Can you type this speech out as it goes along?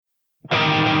Hello,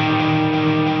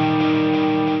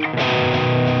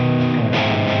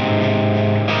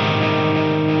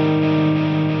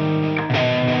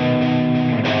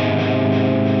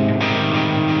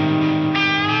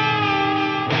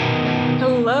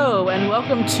 and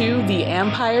welcome to the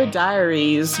Empire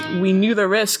Diaries. We knew the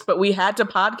risk, but we had to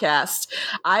podcast.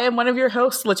 I am one of your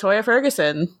hosts, Latoya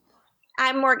Ferguson.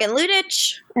 I'm Morgan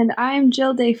Ludich. And I'm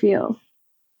Jill Dayfield.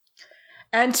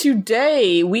 And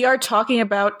today we are talking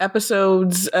about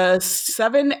episodes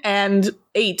 7 and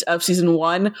 8 of season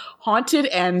 1, Haunted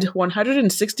and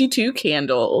 162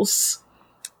 Candles.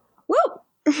 Woo!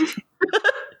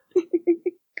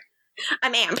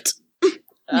 I'm amped.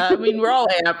 I mean, we're all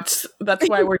amped. That's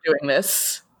why we're doing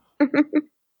this.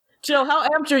 Jill, how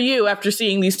amped are you after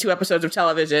seeing these 2 episodes of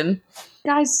television?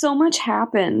 Guys, so much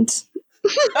happened.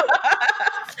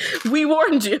 We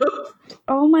warned you.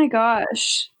 Oh my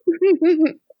gosh.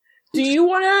 Do you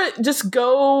want to just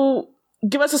go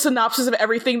give us a synopsis of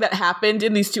everything that happened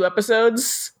in these 2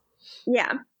 episodes?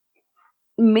 Yeah.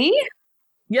 Me?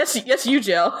 Yes, you,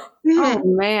 Jill. Oh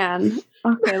man.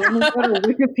 Okay, let me go to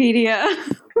Wikipedia.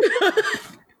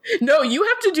 No, you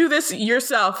have to do this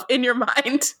yourself in your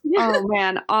mind. Oh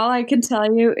man, all I can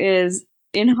tell you is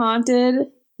in Haunted,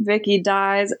 Vicky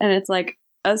dies and it's like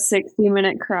a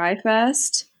 60-minute cry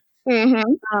fest.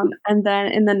 Mm-hmm. And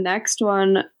then in the next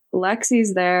one,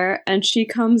 Lexi's there and she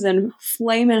comes in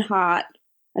flaming hot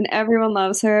and everyone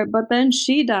loves her, but then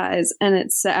she dies and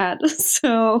it's sad.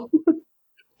 So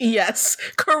Yes,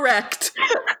 correct.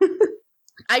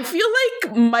 I feel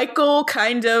like Michael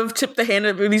kind of tipped the hand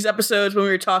of these episodes when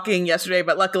we were talking yesterday,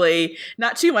 but luckily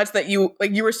not too much that you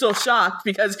were still shocked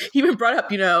because he even brought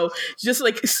up, just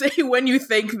like say when you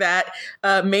think that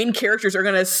main characters are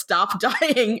going to stop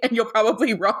dying and you'll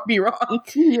probably be wrong.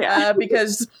 yeah.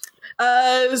 Because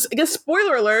I guess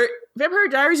spoiler alert, Vampire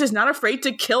Diaries is not afraid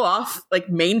to kill off like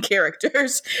main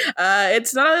characters.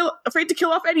 It's not afraid to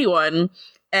kill off anyone.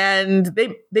 And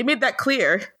they made that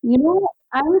clear. You know,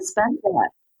 I respect that.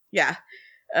 Yeah.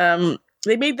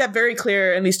 They made that very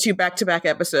clear in these 2 back-to-back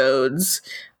episodes.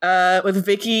 With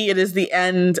Vicky, it is the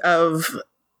end of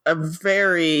a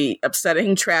very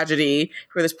upsetting tragedy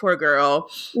for this poor girl.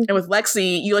 Mm-hmm. And with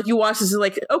Lexi, you watch this, is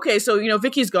like, okay, so,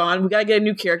 Vicky's gone. We gotta get a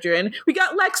new character in. We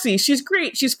got Lexi. She's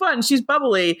great. She's fun. She's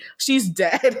bubbly. She's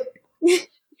dead.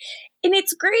 And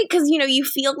it's great because, you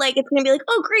feel like it's going to be like,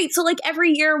 oh, great. So,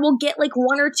 every year we'll get, 1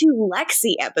 or 2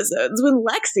 Lexi episodes when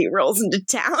Lexi rolls into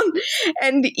town.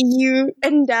 And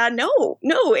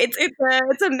no,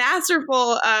 it's a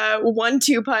masterful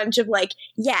 1-2 punch of,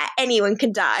 yeah, anyone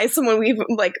could die. Someone we've,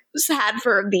 had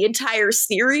for the entire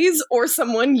series or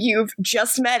someone you've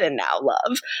just met and now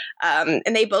love.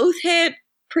 And they both hit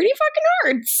pretty fucking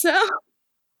hard, so.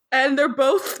 And they're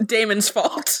both Damon's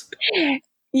fault.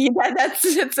 Yeah,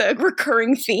 it's a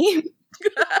recurring theme.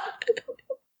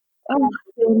 Oh,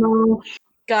 Damo.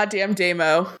 Goddamn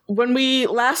Damo. When we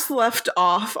last left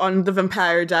off on the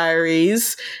Vampire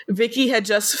Diaries, Vicky had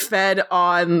just fed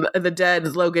on the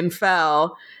dead Logan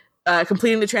Fell,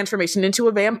 completing the transformation into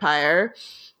a vampire.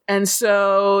 And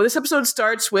so this episode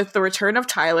starts with the return of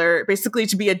Tyler, basically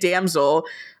to be a damsel.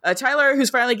 Tyler, who's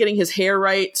finally getting his hair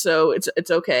right, so it's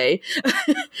okay.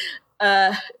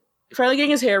 Finally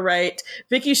getting his hair right.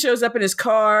 Vicky shows up in his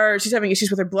car. She's having issues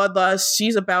with her bloodlust.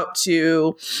 She's about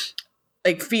to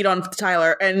feed on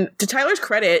Tyler. And to Tyler's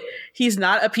credit, he's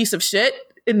not a piece of shit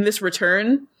in this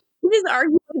return. He's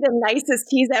arguably the nicest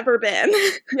he's ever been.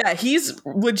 Yeah, he's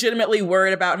legitimately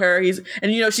worried about her.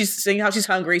 She's saying how she's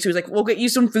hungry. So he's like, we'll get you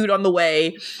some food on the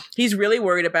way. He's really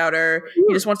worried about her.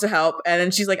 He just wants to help. And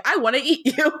then she's like, I want to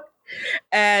eat you.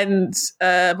 And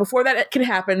before that can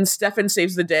happen, Stefan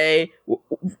saves the day.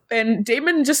 And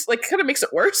Damon just kind of makes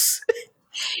it worse.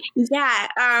 Yeah,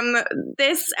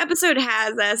 this episode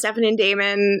has Stefan and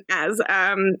Damon as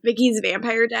Vicky's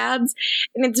vampire dads,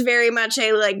 and it's very much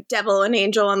a devil and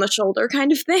angel on the shoulder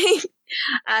kind of thing.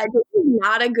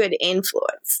 Not a good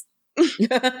influence.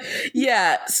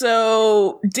 Yeah,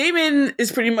 so Damon is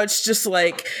pretty much just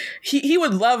he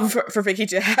would love for Vicky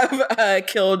to have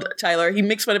killed Tyler. He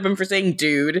makes fun of him for saying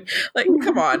dude.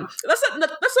 Come on. That's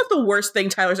not the worst thing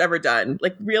Tyler's ever done.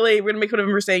 Really? We're gonna make fun of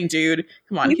him for saying dude?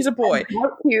 Come on, he's a boy.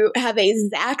 To have a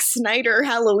Zack Snyder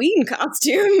Halloween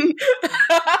costume.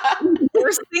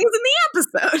 Worst things in the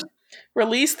episode.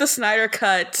 Release the Snyder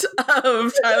cut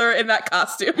of Tyler in that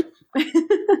costume.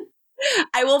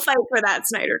 I will fight for that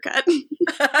Snyder cut.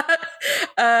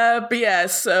 But yeah,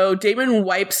 so Damon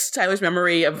wipes Tyler's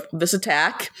memory of this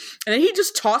attack, and then he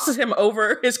just tosses him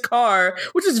over his car,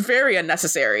 which is very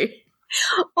unnecessary.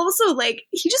 Also, like,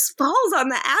 he just falls on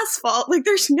the asphalt. Like,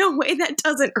 there's no way that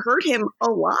doesn't hurt him a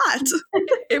lot.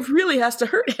 It really has to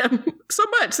hurt him so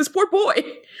much. This poor boy.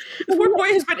 This poor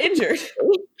boy has been injured.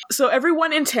 So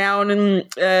everyone in town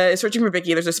is searching for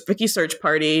Vicky. There's this Vicky search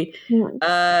party.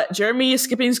 Jeremy is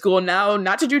skipping school now,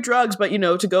 not to do drugs, but,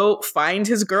 to go find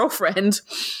his girlfriend.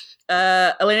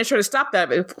 Elena's trying to stop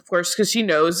that, of course, because she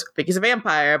knows Vicky's a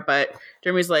vampire, but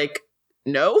Jeremy's like,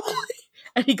 no.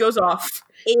 And he goes off.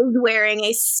 Is wearing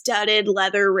a studded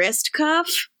leather wrist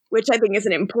cuff, which I think is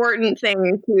an important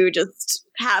thing to just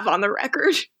have on the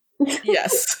record.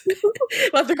 Yes.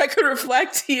 Let the record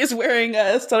reflect he is wearing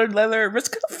a studded leather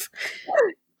wrist cuff.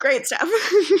 Great stuff.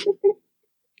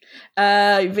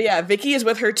 But yeah, Vicky is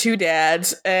with her two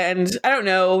dads, and I don't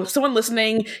know, someone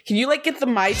listening, can you get the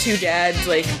My Two Dads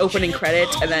opening credit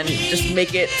and then just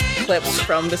make it clips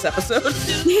from this episode?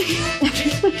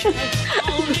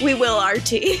 We will,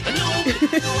 RT.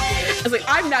 I was like,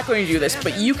 I'm not going to do this,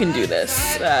 but you can do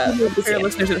this. For your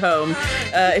listeners at home,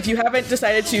 if you haven't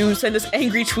decided to send us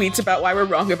angry tweets about why we're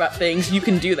wrong about things, you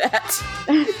can do that.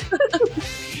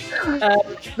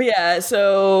 But yeah,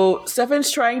 so Stefan's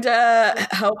trying to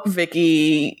help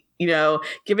Vicky,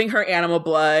 giving her animal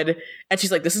blood. And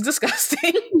she's like, this is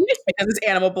disgusting because it's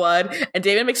animal blood. And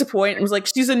David makes a point and was like,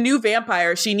 she's a new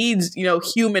vampire. She needs,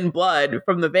 human blood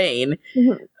from the vein.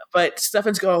 Mm-hmm. But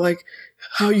Stefan's going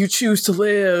how you choose to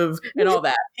live and all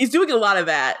that. He's doing a lot of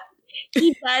that.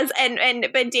 He does,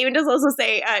 but David does also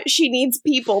say she needs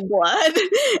people blood.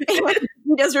 And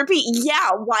he does repeat,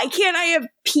 yeah, why can't I have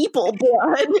people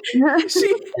blood?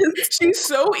 She's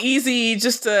so easy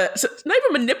just to not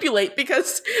even manipulate,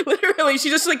 because literally she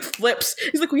just flips.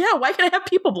 He's like, well, yeah, why can't I have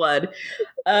people blood?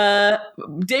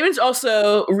 David's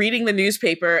also reading the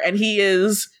newspaper, and he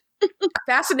is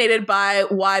fascinated by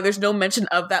why there's no mention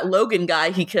of that Logan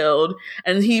guy he killed,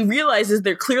 and he realizes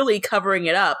they're clearly covering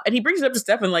it up, and he brings it up to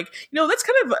Stefan that's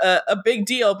kind of a big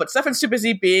deal, but Stefan's too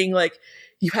busy being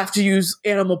you have to use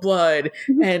animal blood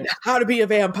and how to be a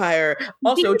vampire,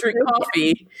 also drink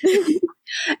coffee.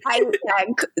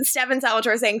 Stefan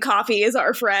Salvatore saying coffee is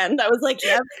our friend. I was like,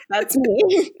 yep, that's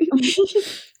me.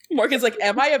 Morgan's like,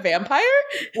 am I a vampire?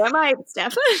 Am I,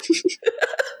 Stefan?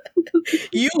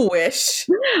 You wish.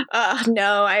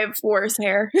 No, I have worse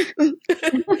hair.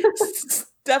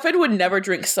 Stefan would never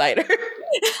drink cider.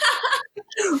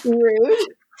 Rude.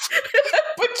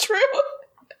 But true.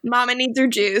 Mama needs her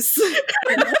juice.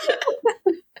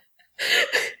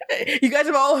 You guys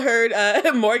have all heard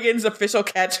Morgan's official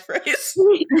catchphrase.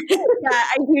 Yeah,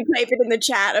 I do type it in the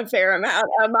chat a fair amount.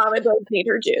 Mama does need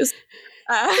her juice.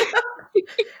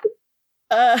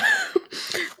 But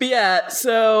yeah,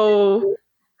 so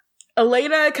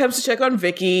Elena comes to check on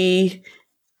Vicky,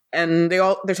 and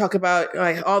they're talking about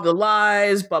all the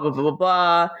lies, blah blah blah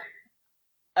blah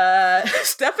blah.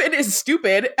 Stefan is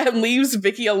stupid and leaves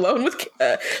Vicky alone with.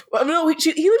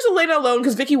 He leaves Elena alone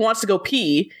because Vicky wants to go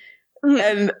pee,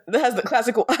 and that has the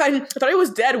classic line, "I thought he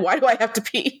was dead. Why do I have to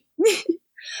pee?"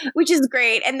 Which is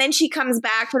great. And then she comes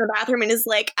back from the bathroom and is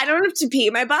like, I don't have to pee.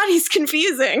 My body's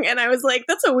confusing. And I was like,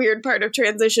 that's a weird part of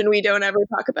transition we don't ever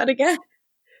talk about again.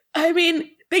 I mean,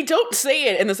 they don't say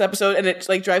it in this episode, and it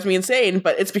drives me insane,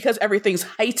 but it's because everything's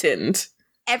heightened.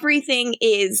 Everything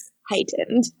is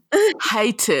heightened.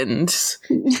 Heightened.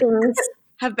 Things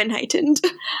have been heightened.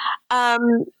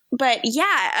 But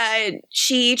yeah,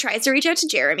 she tries to reach out to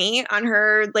Jeremy on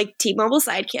her T-Mobile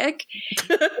sidekick,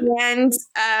 and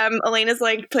Elena's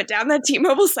like, "Put down that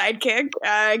T-Mobile sidekick.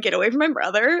 Get away from my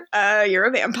brother. You're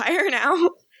a vampire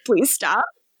now. Please stop."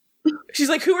 She's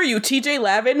like, "Who are you, TJ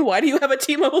Lavin? Why do you have a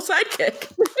T-Mobile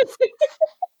sidekick?"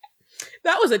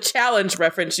 That was a challenge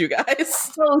reference, you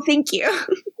guys. Oh, thank you.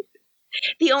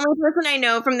 The only person I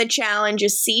know from the challenge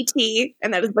is CT,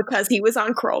 and that is because he was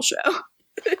on Kroll Show.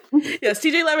 Yes,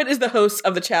 TJ Lavin is the host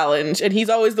of the challenge, and he's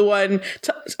always the one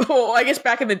I guess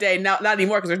back in the day, not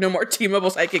anymore because there's no more T-Mobile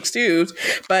Sidekicks 2s,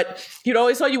 but he'd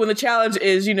always tell you when the challenge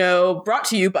is, brought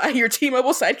to you by your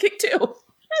T-Mobile Sidekick 2.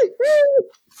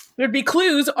 There'd be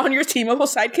clues on your T-Mobile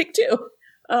Sidekick 2.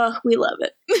 Oh, we love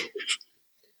it.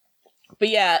 But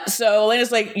yeah, so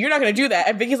Elena's like, you're not going to do that.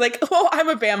 And Vicky's like, oh, I'm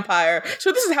a vampire.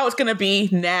 So this is how it's going to be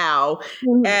now.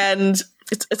 Mm-hmm. And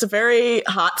it's a very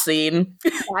hot scene.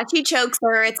 Yeah, she chokes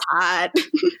her. It's hot.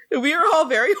 We were all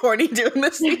very horny doing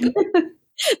this scene.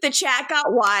 The chat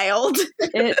got wild.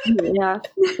 Yeah.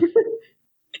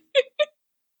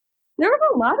 There was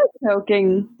a lot of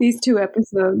choking these 2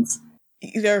 episodes.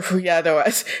 There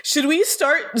was. Should we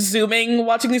start zooming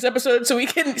watching these episodes so we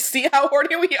can see how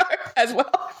horny we are as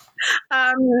well?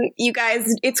 You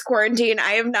guys, it's quarantine.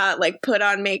 I have not put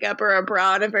on makeup or a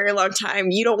bra in a very long time.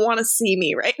 You don't want to see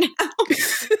me right now.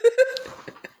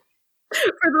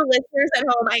 For the listeners at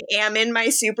home, I am in my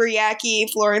super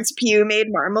yucky Florence Pugh made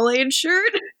marmalade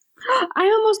shirt. I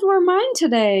almost wore mine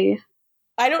today.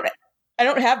 I don't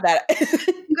have that.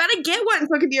 You gotta get one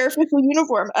so it could be your official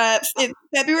uniform. It's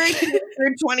February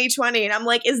 3rd, 2020, and I'm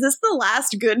like, is this the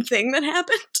last good thing that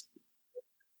happened?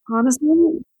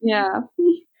 Honestly, yeah.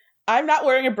 I'm not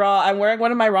wearing a bra. I'm wearing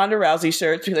one of my Ronda Rousey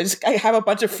shirts because I have a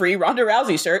bunch of free Ronda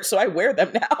Rousey shirts, so I wear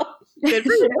them now. Good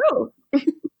for you.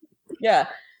 Yeah.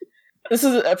 This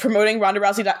is promoting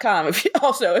RondaRousey.com. If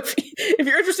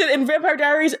you're interested in Vampire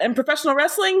Diaries and professional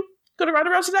wrestling, go to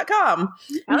RondaRousey.com.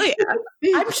 Hell yeah.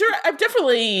 I'm sure I've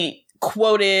definitely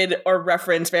quoted or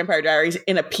referenced Vampire Diaries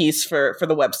in a piece for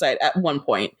the website at one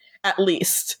point, at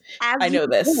least. I know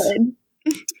this.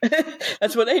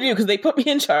 That's what they do because they put me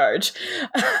in charge.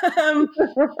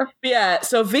 Yeah,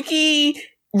 so Vicky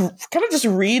kind of just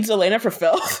reads Elena for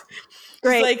filth.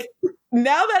 Great. Like,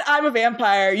 now that I'm a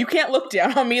vampire, you can't look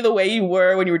down on me the way you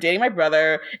were when you were dating my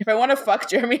brother. If I want to fuck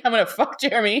Jeremy, I'm going to fuck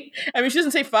Jeremy. I mean, she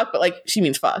doesn't say fuck, but like, she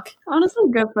means fuck. Honestly,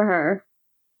 good for her.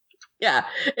 Yeah,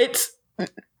 it's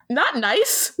not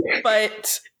nice,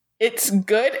 but it's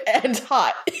good and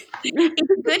hot.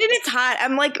 It's good and it's hot.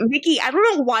 I'm like, Vicky, I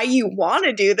don't know why you want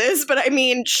to do this, but I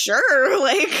mean, sure,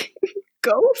 like,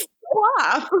 go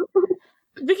off.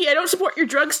 Vicky, I don't support your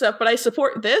drug stuff, but I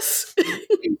support this.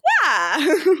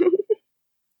 Yeah.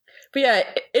 But yeah,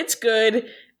 it's good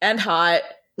and hot.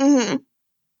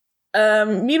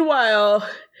 Mm-hmm. Meanwhile,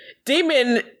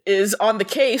 Damon is on the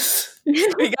case.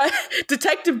 We got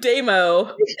Detective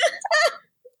Damo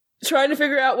trying to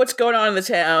figure out what's going on in the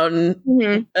town.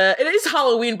 Mm-hmm. It is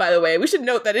Halloween, by the way. We should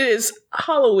note that it is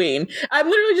Halloween. I'm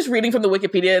literally just reading from the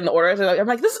Wikipedia in the order. So I'm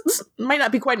like, this might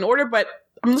not be quite in order, but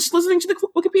I'm just listening to the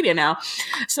Wikipedia now.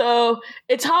 So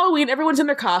it's Halloween. Everyone's in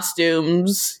their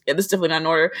costumes. Yeah, this is definitely not in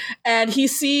order. And he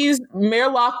sees Mayor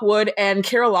Lockwood and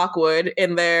Carol Lockwood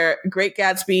in their Great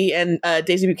Gatsby and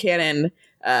Daisy Buchanan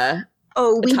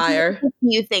We attire. did a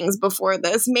few things before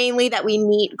this. Mainly that we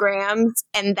meet Grams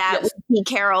and that Yes. we see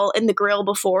Carol in the grill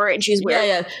before, and she's wearing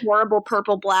a horrible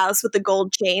purple blouse with the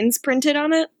gold chains printed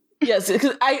on it. Yes,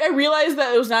 because I realized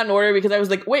that it was not in order because I was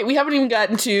like, wait, we haven't even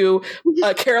gotten to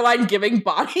Caroline giving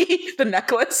Bonnie the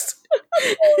necklace.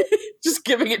 Just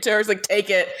giving it to her. It's like,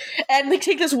 take it. And they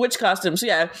take this witch costume. So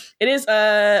yeah, it is,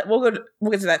 we'll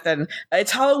get to that then.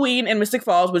 It's Halloween in Mystic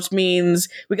Falls, which means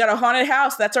we got a haunted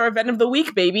house. That's our event of the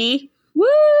week, baby.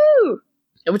 Woo!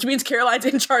 Which means Caroline's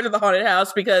in charge of the haunted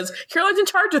house because Caroline's in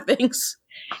charge of things.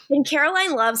 And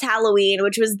Caroline loves Halloween,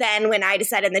 which was then when I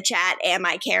decided in the chat, am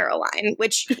I Caroline?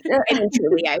 Which, I mean,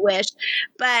 truly, I wish.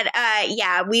 But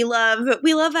yeah, we love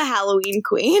a Halloween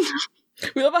queen.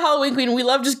 We love a Halloween queen. We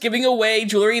love just giving away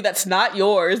jewelry that's not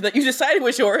yours, that you decided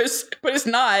was yours, but it's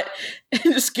not,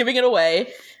 and just giving it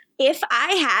away. If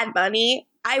I had money,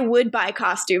 I would buy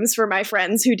costumes for my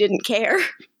friends who didn't care.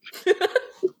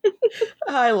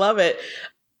 I love it.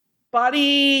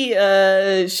 Bonnie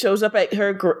shows up at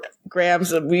her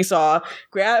Grams. We saw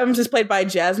Grams is played by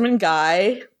Jasmine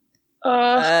Guy.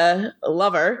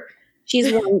 Love her.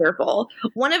 She's wonderful.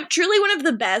 Truly one of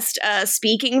the best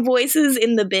speaking voices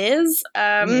in the biz.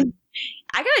 I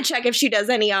gotta check if she does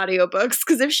any audiobooks,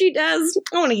 because if she does,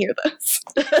 I want to hear this.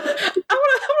 I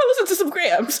want to listen to some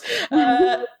Grams.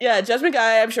 Yeah, Jasmine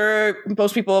Guy. I'm sure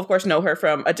most people, of course, know her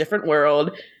from A Different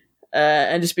World.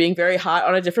 And just being very hot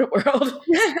on A Different World.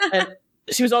 And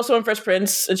she was also on Fresh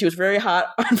Prince, and she was very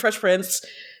hot on Fresh Prince.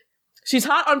 She's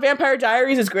hot on Vampire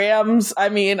Diaries as Grams. I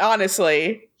mean,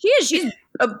 honestly. She is. She's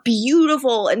a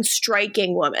beautiful and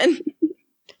striking woman.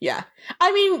 Yeah.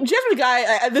 I mean, Jasmine Guy,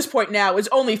 at this point now, is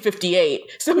only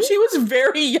 58. So she was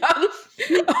very young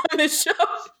on this show.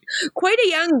 Quite a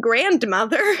young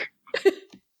grandmother.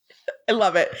 I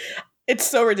love it. It's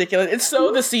so ridiculous. It's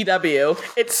so the CW.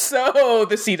 It's so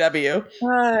the CW.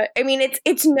 I mean,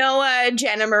 it's no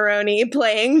Jenna Maroney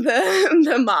playing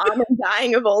the mom and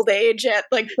dying of old age at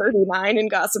like 39 in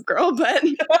Gossip Girl, but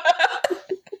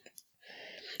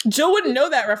Jill wouldn't know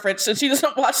that reference since she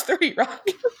doesn't watch 30 Rock.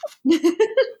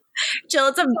 Jill,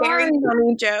 it's a very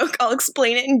funny joke. I'll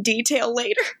explain it in detail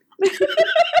later,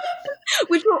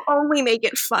 which will only make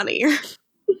it funnier.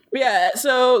 Yeah,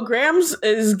 so Grams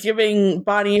is giving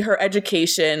Bonnie her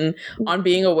education on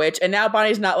being a witch, and now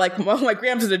Bonnie's not like, well, my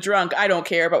Grams is a drunk, I don't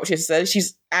care about what she says,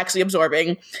 she's actually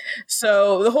absorbing.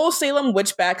 So the whole Salem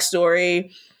witch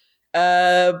backstory,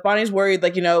 Bonnie's worried,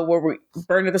 like, were we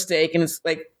burned at the stake, and it's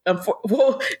like,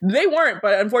 well, they weren't,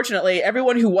 but unfortunately,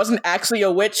 everyone who wasn't actually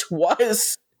a witch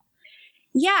was.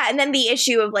 Yeah, and then the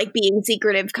issue of like being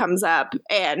secretive comes up,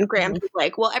 and Gramps is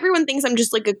like, well, everyone thinks I'm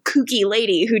just like a kooky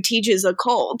lady who teaches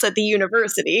occult at the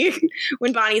university.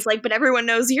 When Bonnie's like, but everyone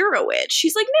knows you're a witch.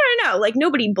 She's like, no, like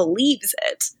nobody believes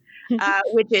it,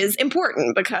 which is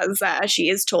important because she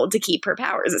is told to keep her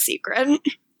powers a secret.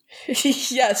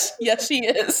 Yes, she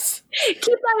is.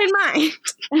 Keep that in mind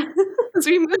as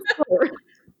we move forward.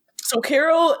 So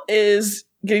Carol is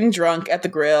getting drunk at the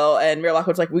grill, and Mayor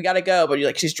Lockwood's like, we gotta go, but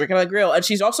she's drinking at the grill, and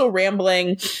she's also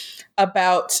rambling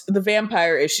about the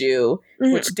vampire issue,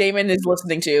 which Damon is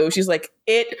listening to. She's like,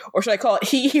 it, or should I call it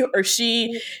he or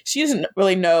she? She doesn't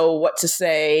really know what to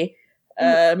say.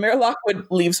 Mayor Lockwood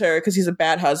leaves her because he's a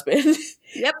bad husband.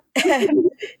 Yep. And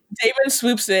Damon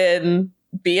swoops in,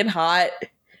 being hot,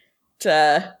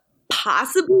 to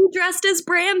possibly dressed as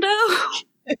Brando.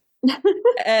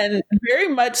 And very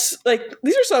much like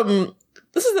this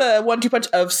is the 1-2 punch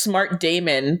of smart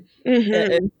Damon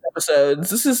in episodes.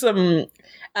 This is some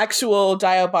actual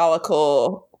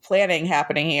diabolical planning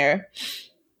happening here.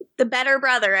 The better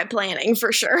brother at planning,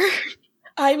 for sure.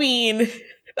 I mean,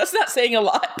 that's not saying a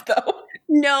lot, though.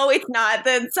 No, it's not.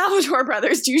 The Salvatore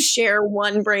brothers do share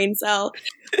one brain cell,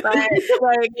 but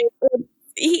like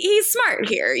he's smart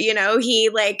here. You know, he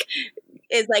like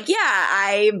is like,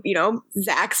 yeah,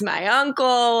 Zach's my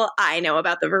uncle. I know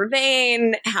about the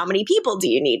Vervain. How many people do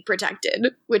you need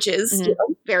protected? Which is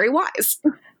very wise.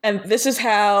 And this is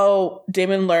how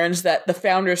Damon learns that the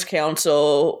Founders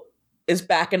Council is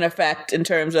back in effect in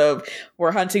terms of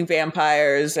we're hunting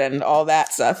vampires and all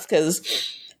that stuff.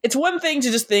 Because it's one thing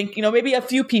to just think, maybe a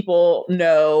few people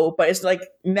know, but it's like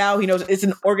now he knows it's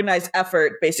an organized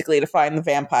effort basically to find the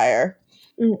vampire.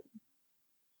 He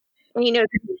knows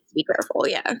he needs to be careful,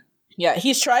 yeah. Yeah,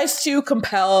 he tries to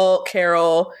compel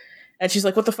Carol, and she's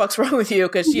like, what the fuck's wrong with you?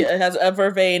 Because she has a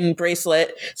Vervain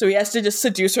bracelet, so he has to just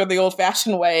seduce her the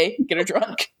old-fashioned way, get her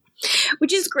drunk.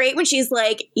 Which is great when she's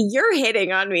like, you're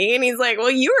hitting on me. And he's like, well,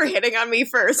 you were hitting on me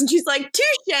first. And she's like,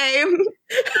 touche.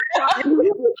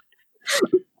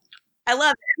 I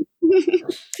love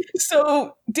it.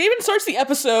 So Damon starts the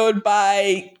episode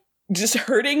by just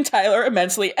hurting Tyler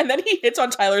immensely, and then he hits on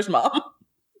Tyler's mom.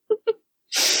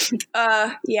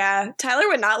 Yeah, Tyler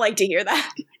would not like to hear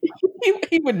that.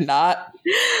 He would not.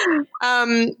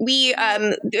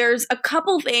 There's a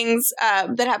couple things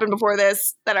that happened before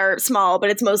this that are small, but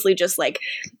it's mostly just like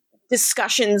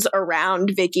discussions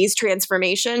around Vicky's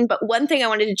transformation. But one thing I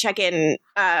wanted to check in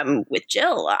with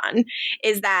Jill on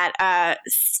is that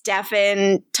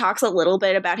Stefan talks a little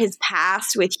bit about his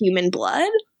past with human blood.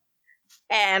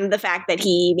 And the fact that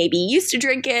he maybe used to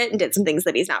drink it and did some things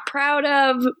that he's not proud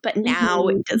of, but now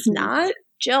does not.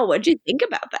 Jill, what did you think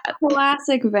about that?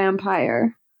 Classic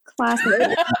vampire.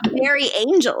 Classic. Very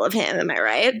angel of him, am I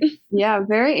right? Yeah,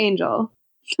 very angel.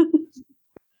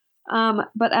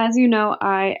 But as you know,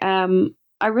 I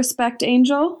respect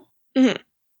Angel,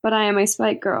 but I am a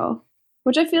Spike girl,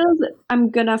 which I feel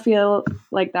I'm gonna feel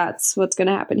like that's what's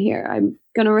gonna happen here. I'm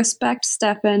gonna respect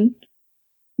Stefan,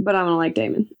 but I'm gonna like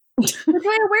Damon.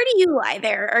 Where do you lie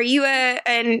there? Are you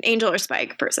an Angel or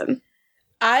Spike person?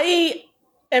 I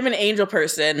am an Angel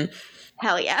person.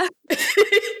 Hell yeah.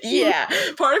 Yeah.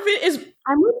 Part of it is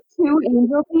I'm with two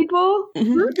Angel people.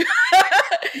 Part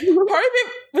of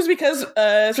it was because,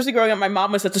 especially growing up, my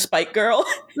mom was such a Spike girl.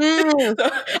 So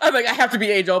I'm like, I have to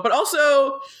be Angel. But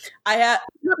also, not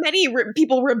many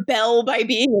people rebel by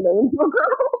being an Angel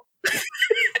girl.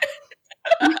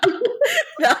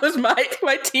 That was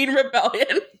my teen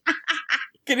rebellion.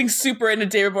 Getting super into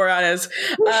David Boreanaz.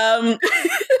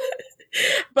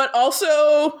 But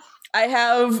also, I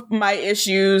have my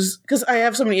issues, because I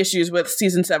have so many issues with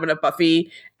season 7 of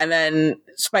Buffy, and then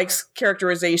Spike's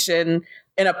characterization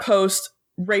in a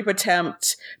post-rape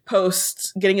attempt,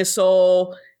 post-getting his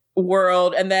soul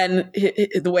world, and then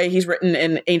the way he's written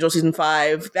in Angel season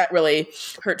 5, that really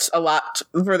hurts a lot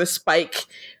for the Spike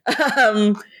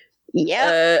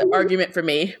argument for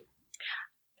me.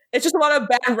 It's just a lot of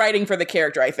bad writing for the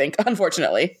character, I think,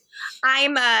 unfortunately.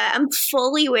 I'm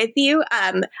fully with you.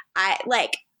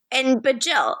 But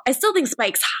Jill, I still think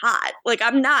Spike's hot. Like,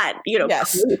 I'm not,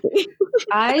 Yes.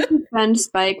 I defend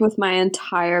Spike with my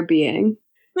entire being.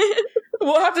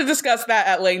 We'll have to discuss that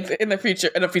at length in a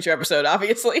future episode,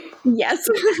 obviously. Yes.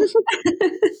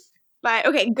 But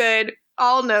okay, good.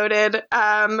 All noted.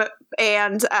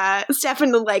 And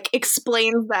Stefan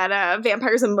explains that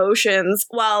vampires' emotions,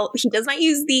 while he does not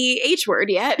use the H word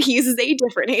yet, he uses a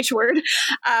different H word,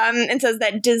 and says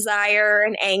that desire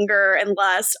and anger and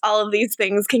lust, all of these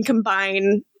things can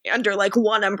combine under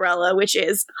one umbrella, which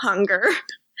is hunger.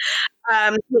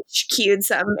 which cued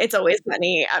some "It's always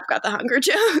funny, I've got the hunger"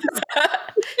 jokes.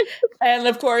 And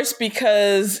of course,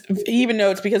 because even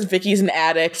though it's because Vicky's an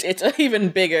addict, it's an even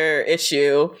bigger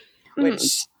issue,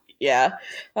 which, yeah,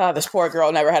 this poor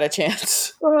girl never had a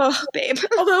chance. Oh, babe.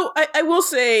 Although, I will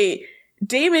say,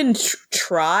 Damon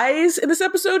tries in this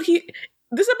episode.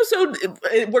 This episode,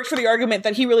 it works for the argument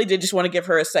that he really did just want to give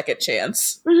her a second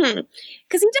chance.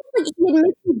 Because he doesn't, he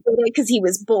admits he did it because he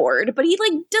was bored, but he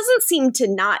doesn't seem to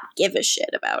not give a shit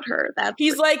about her.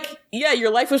 He's like, yeah,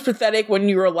 your life was pathetic when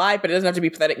you were alive, but it doesn't have to be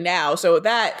pathetic now. So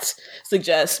that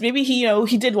suggests maybe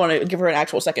he did want to give her an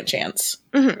actual second chance.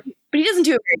 But he doesn't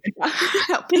do a great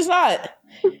job. He's not.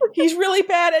 He's really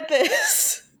bad at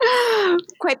this.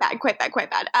 Quite bad.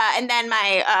 And then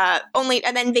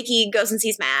and then Vicky goes and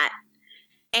sees Matt.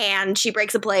 And she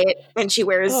breaks a plate, and she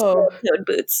wears open-toed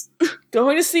boots.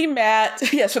 Going to see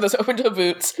Matt, yes, for those open-toed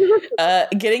boots,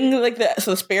 getting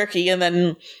the spare key, and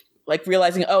then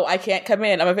realizing, oh, I can't come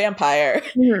in, I'm a vampire.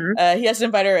 He has to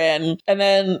invite her in, and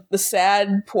then the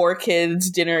sad poor kid's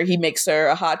dinner, he makes her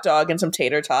a hot dog and some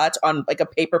tater tots on a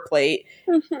paper plate.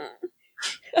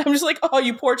 I'm just like, oh,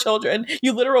 you poor children,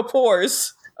 you literal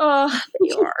pores. Oh,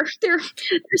 they are. They're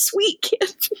sweet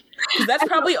kids. That's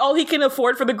probably all he can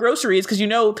afford for the groceries, because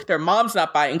their mom's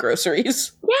not buying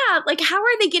groceries. Yeah, how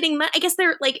are they getting money? I guess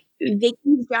they're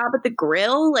Vicky's job at the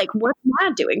grill. What's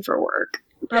Matt doing for work?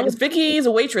 Because Vicky's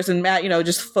a waitress and Matt,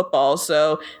 just football.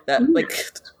 So that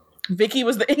Vicky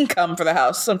was the income for the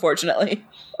house, unfortunately.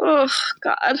 Oh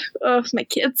God, oh my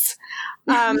kids.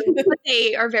 But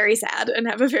they are very sad and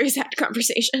have a very sad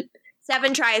conversation.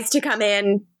 Seven tries to come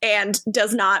in and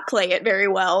does not play it very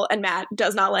well, and Matt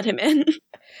does not let him in.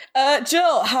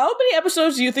 Jill, how many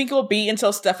episodes do you think it will be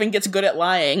until Stefan gets good at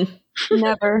lying?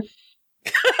 Never.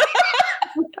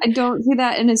 I don't see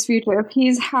that in his future. If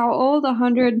he's how old?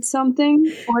 100-something?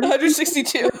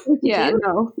 162. Yeah,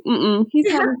 no. He's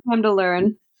had time to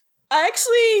learn. I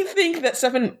actually think that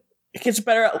Stefan gets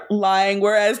better at lying,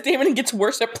 whereas Damon gets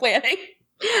worse at planning.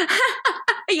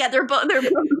 Yeah, they're both.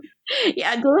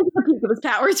 Yeah, Damon's at the peak of his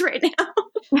powers right now.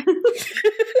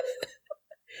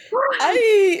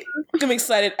 I am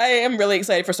excited. I am really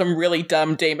excited for some really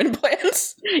dumb Damon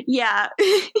plans. Yeah.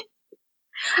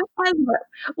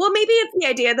 Well, maybe it's the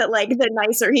idea that the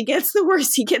nicer he gets, the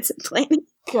worse he gets at planning.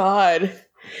 God.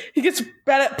 He gets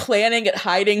bad at planning, at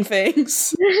hiding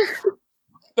things.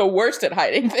 The worst at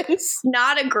hiding things.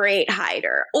 Not a great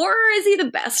hider. Or is he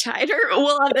the best hider?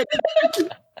 We'll have to...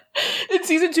 In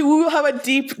season 2, we will have a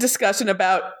deep discussion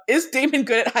about, is Damon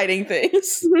good at hiding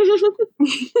things?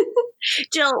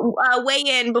 Jill, weigh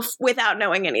in without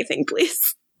knowing anything,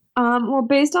 please. Well,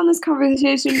 based on this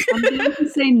conversation, I'm going to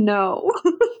say no.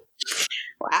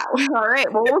 Wow. All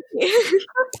right. Well, we'll see.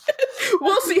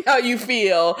 We'll see how you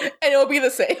feel, and it'll be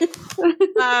the same.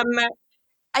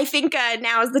 I think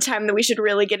now is the time that we should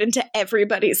really get into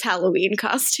everybody's Halloween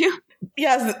costume.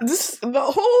 Yes, the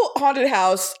whole haunted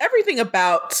house, everything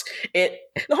about it.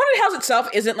 The haunted house itself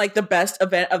isn't the best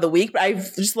event of the week, but I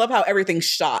just love how everything's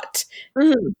shot.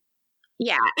 Mm-hmm.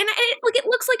 Yeah, and it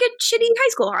looks like a shitty high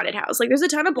school haunted house. There's a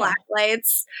ton of black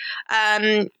lights.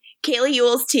 Kaylee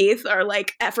Ewell's teeth are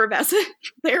effervescent.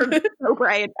 They're so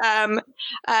bright.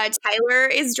 Tyler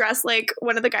is dressed like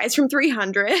one of the guys from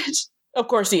 300. Of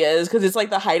course he is, because it's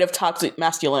the height of toxic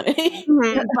masculinity.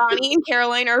 Bonnie and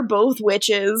Caroline are both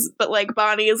witches, but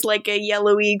Bonnie is a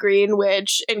yellowy green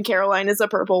witch, and Caroline is a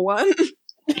purple one.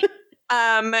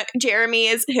 Jeremy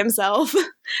is himself.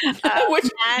 Which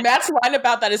Matt's line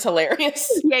about that is hilarious.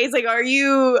 Yeah, he's like, "Are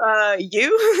you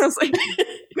you?" I was like,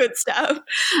 good stuff.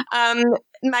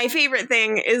 My favorite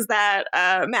thing is that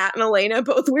Matt and Elena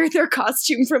both wear their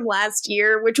costume from last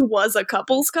year, which was a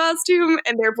couple's costume,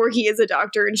 and therefore he is a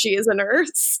doctor and she is a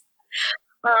nurse.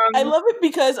 I love it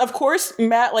because, of course,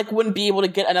 Matt wouldn't be able to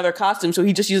get another costume, so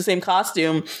he just used the same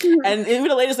costume. And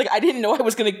even Elena's I didn't know I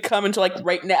was going to come until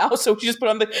right now, so she just put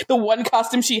on the one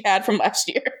costume she had from last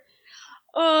year.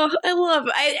 Oh, I love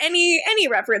any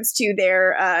reference to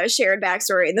their shared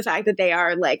backstory and the fact that they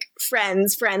are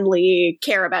friends, friendly,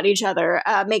 care about each other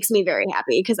makes me very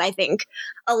happy, because I think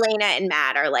Elena and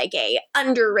Matt are a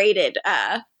underrated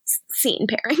scene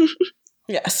pairing.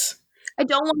 Yes. I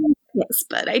don't want to kiss,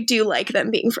 but I do like them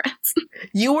being friends.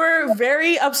 You were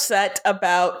very upset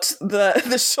about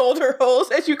the shoulder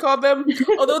holes, as you called them,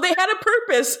 although they had a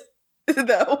purpose,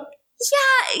 though.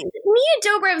 Yeah, Mia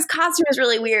Dobrev's costume is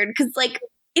really weird because,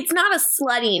 it's not a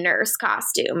slutty nurse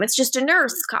costume. It's just a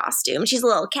nurse costume. She's a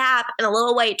little cap and a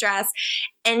little white dress,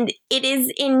 and it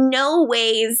is in no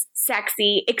ways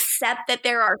sexy, except that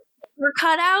there are shoulder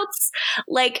cutouts,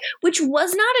 like, which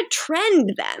was not a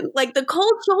trend then. Like, the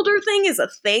cold shoulder thing is a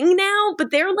thing now,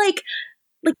 but they're like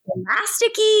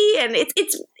elasticy, and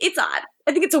it's odd.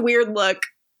 I think it's a weird look.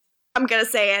 I'm gonna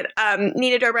say it.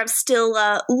 Nina Dobrev still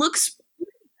looks.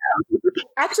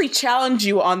 I actually challenge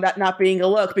you on that not being a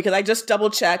look, because I just double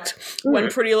checked when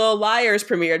Pretty Little Liars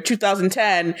premiered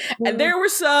 2010, and there were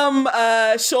some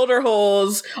shoulder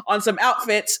holes on some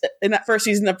outfits in that first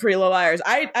season of Pretty Little Liars.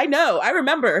 I know, I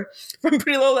remember from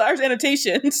Pretty Little Liars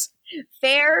annotations.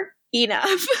 Fair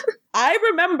enough. I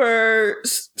remember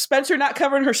Spencer not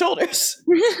covering her shoulders.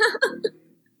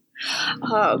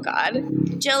 Oh God,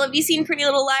 Jill, have you seen Pretty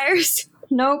Little Liars?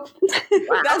 Nope.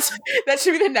 Wow. That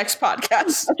should be the next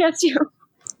podcast. I guess you.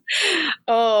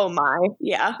 Oh my,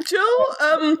 yeah. Jill,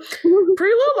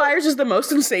 Pretty Little Liars is the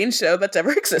most insane show that's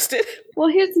ever existed. Well,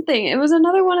 here's the thing. It was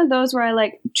another one of those where I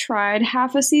like tried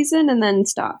half a season and then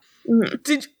stopped.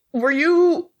 Were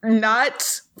you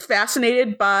not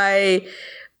fascinated by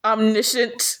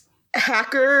omniscient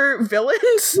hacker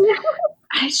villains?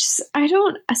 I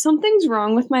don't, something's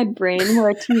wrong with my brain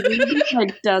where TV just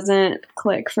like doesn't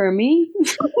click for me.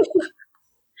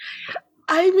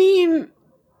 I mean,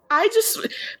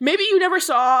 maybe you never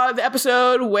saw the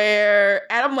episode where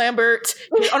Adam Lambert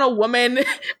hit on a woman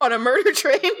on a murder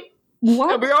train.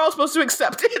 What? And we were all supposed to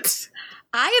accept it.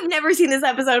 I have never seen this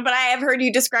episode, but I have heard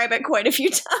you describe it quite a few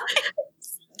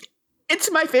times.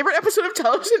 It's my favorite episode of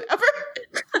television ever.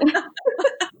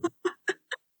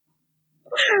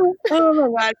 Oh my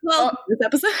God. Well, this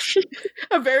episode.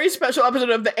 A very special episode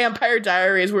of The Empire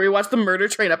Diaries where we watch the murder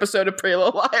train episode of Pretty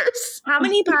Little Liars. How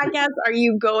many podcasts are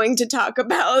you going to talk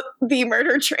about the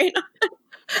murder train?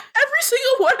 Every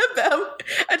single one of them,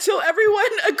 until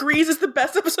everyone agrees it's the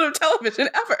best episode of television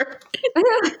ever.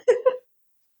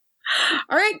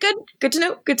 All right, good to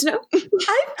know. Good to know.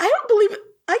 I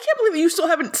can't believe you still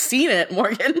haven't seen it,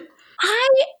 Morgan. I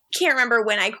can't remember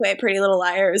when I quit Pretty Little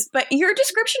Liars, but your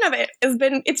description of it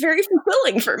it's very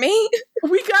fulfilling for me.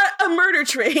 We got a murder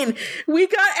train. We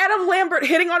got Adam Lambert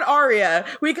hitting on Arya.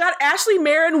 We got Ashley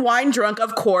Marin wine drunk,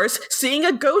 of course, seeing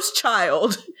a ghost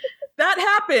child. That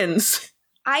happens.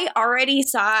 I already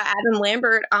saw Adam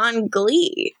Lambert on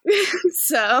Glee.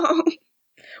 So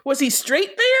was he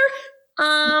straight there?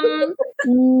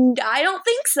 I don't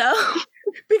think so.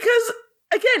 Because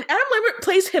again, Adam Lambert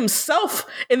plays himself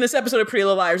in this episode of Pretty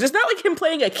Little Liars. It's not like him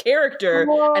playing a character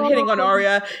and hitting on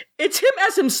Arya. It's him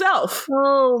as himself.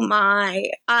 Oh my.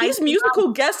 He's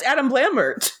musical guest Adam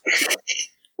Lambert.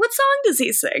 What song does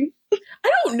he sing?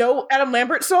 I don't know Adam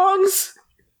Lambert songs.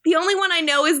 The only one I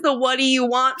know is the What Do You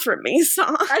Want From Me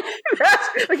song.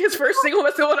 That's like his first single.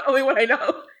 That's the only one I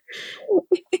know.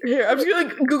 Here, I'm just going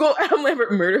to Google Adam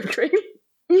Lambert murder train.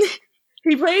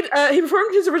 He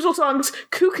performed his original songs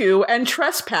Cuckoo and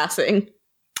Trespassing.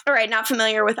 All right, not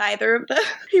familiar with either of them.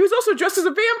 He was also dressed as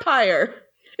a vampire.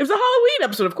 It was a Halloween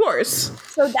episode, of course.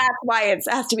 So that's why it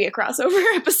has to be a crossover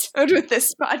episode with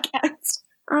this podcast.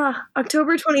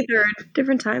 October 23rd,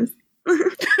 different times.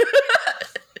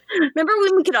 Remember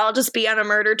when we could all just be on a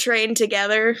murder train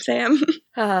together, Sam?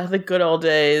 The good old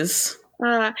days.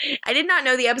 I did not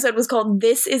know the episode was called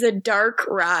This Is a Dark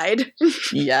Ride.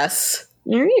 Yes.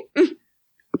 All right.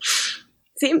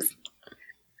 Seems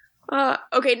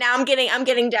okay. Now I'm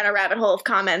getting down a rabbit hole of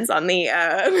comments on the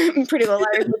Pretty Little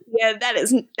Liars. Yeah, that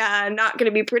is not going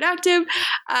to be productive.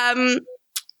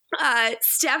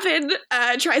 Stefan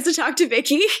tries to talk to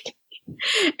Vicky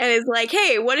and is like,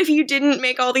 "Hey, what if you didn't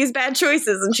make all these bad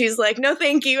choices?" And she's like, "No,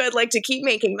 thank you. I'd like to keep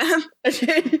making them."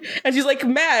 And she's like,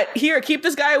 "Matt, here, keep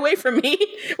this guy away from me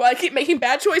while I keep making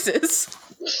bad choices."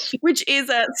 Which is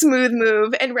a smooth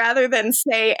move. And rather than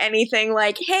say anything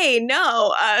like, "Hey,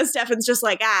 no," Stefan's just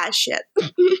like, shit.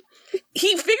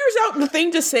 He figures out the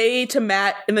thing to say to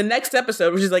Matt in the next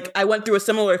episode, which is like, "I went through a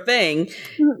similar thing,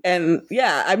 and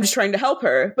yeah, I'm just trying to help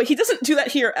her." But he doesn't do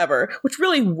that here ever, which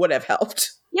really would have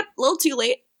helped. Yep, a little too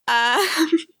late.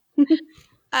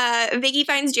 Vicky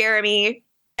finds Jeremy,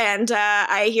 and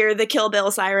I hear the Kill Bill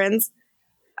sirens.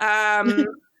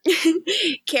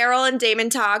 Carol and Damon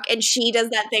talk, and she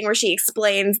does that thing where she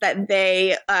explains that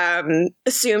they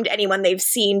assumed anyone they've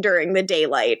seen during the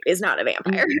daylight is not a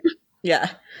vampire. Yeah,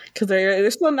 because they're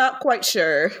still not quite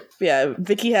sure. Yeah,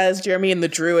 Vicky has Jeremy in the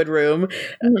druid room.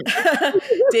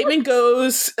 Damon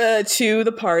goes to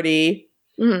the party,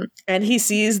 and he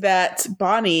sees that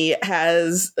Bonnie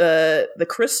has the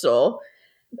crystal,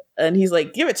 and he's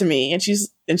like, "Give it to me." And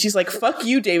she's like, "Fuck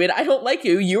you, David. I don't like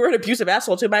you. You were an abusive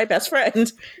asshole to my best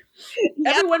friend."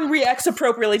 Yep. Everyone reacts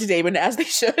appropriately to Damon, as they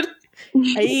should.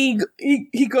 he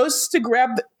goes to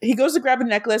grab the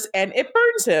necklace and it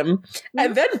burns him.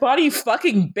 And then Bonnie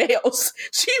fucking bails.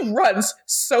 She runs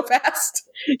so fast.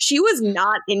 She was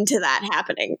not into that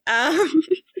happening.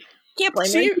 Can't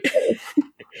blame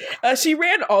her. She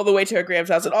ran all the way to her Graham's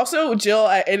house. And also, Jill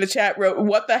in the chat wrote,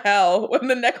 "What the hell?" when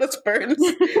the necklace burns.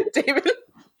 David,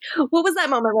 what was that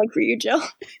moment like for you, Jill?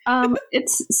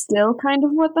 It's still kind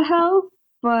of what the hell,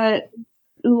 but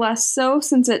less so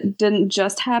since it didn't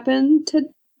just happen to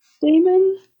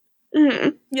Damon. Mm-hmm.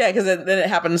 Yeah, because then it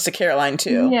happens to Caroline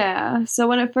too. Yeah, so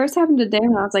when it first happened to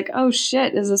Damon, I was like, oh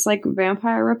shit, is this like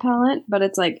vampire repellent? But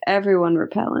it's like everyone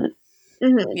repellent.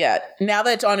 Mm-hmm. Yeah, now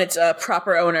that it's on its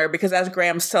proper owner, because as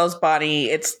Graham tells Bonnie,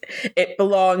 it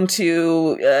belonged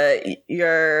to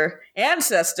your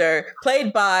ancestor,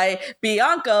 played by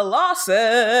Bianca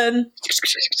Lawson.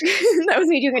 That was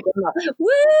me doing it. Woo!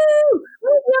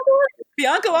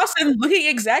 Bianca Lawson looking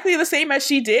exactly the same as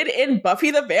she did in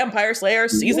Buffy the Vampire Slayer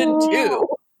season 2.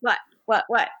 What?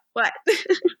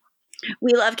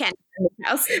 We love Candy in this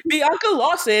house. Bianca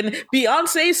Lawson,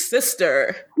 Beyonce's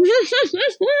sister.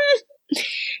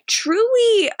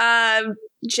 Truly,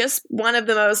 just one of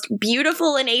the most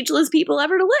beautiful and ageless people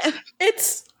ever to live.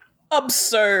 It's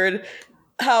absurd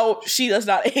how she does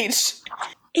not age.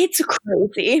 It's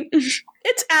crazy.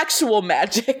 It's actual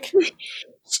magic.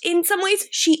 In some ways,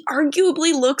 she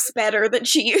arguably looks better than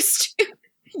she used to.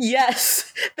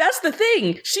 Yes, that's the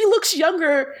thing. She looks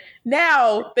younger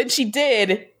now than she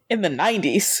did in the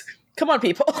 90s. Come on,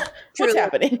 people. What's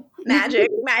happening?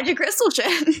 Magic crystal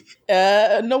shit.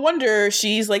 No wonder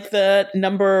she's like the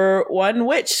number one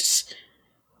witch.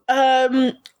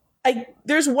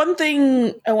 There's one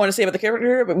thing I want to say about the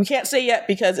character, but we can't say yet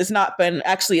because it's not been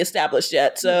actually established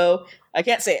yet, so I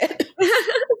can't say it.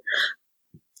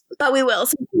 But we will,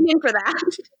 so tune in for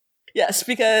that. Yes,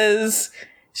 because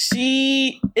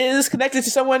she is connected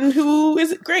to someone who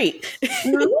is great.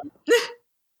 Anyway.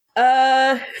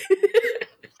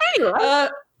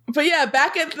 But yeah,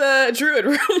 back at the Druid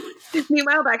room.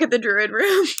 Meanwhile, back at the Druid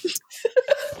room.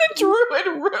 The Druid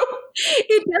room.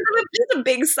 It does have just a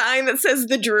big sign that says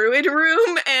the Druid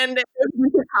room, and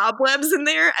there's cobwebs in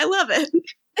there. I love it.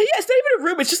 Yeah, it's not even a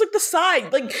room. It's just like the sign.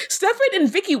 Like, Stefan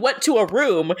and Vicky went to a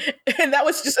room, and that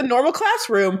was just a normal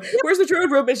classroom. Whereas the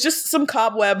Druid room is just some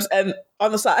cobwebs and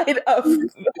on the side of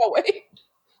the hallway.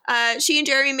 She and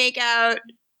Jeremy make out.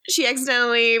 She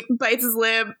accidentally bites his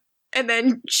lip, and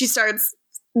then she starts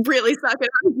really sucking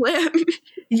on his lip.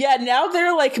 Yeah, now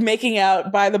they're like making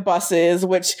out by the buses,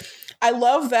 which I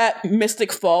love that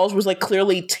Mystic Falls was like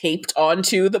clearly taped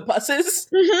onto the buses.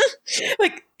 Mm-hmm.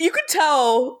 Like, you could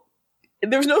tell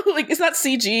there's no, like, it's not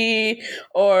CG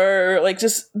or like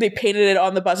just they painted it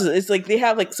on the buses. It's like they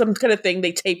have like some kind of thing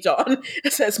they taped on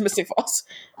that says Mystic Falls.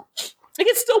 Like,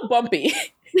 it's still bumpy.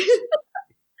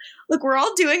 Look, we're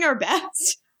all doing our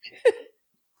best.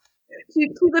 To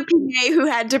the PA who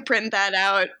had to print that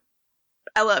out,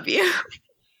 I love you.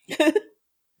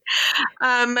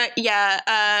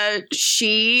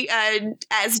 She,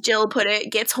 as Jill put it,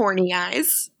 gets horny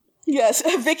eyes. Yes,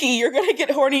 Vicky, you're gonna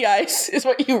get horny eyes, is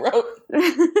what you wrote.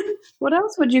 What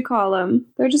else would you call them?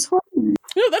 They're just horny.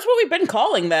 No, that's what we've been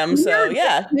calling them, so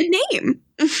yeah. Good name.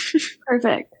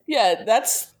 Perfect. Yeah,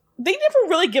 they never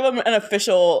really give them an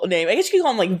official name. I guess you could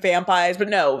call them like vampires, but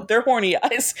no, they're horny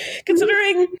eyes.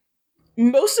 Considering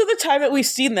most of the time that we've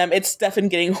seen them, it's Stefan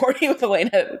getting horny with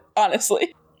Elena,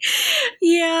 honestly.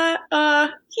 Yeah,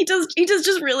 he does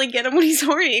just really get him when he's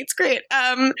horny. It's great.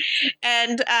 And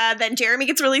then Jeremy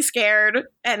gets really scared,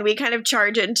 and we kind of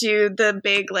charge into the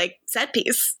big like set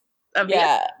piece of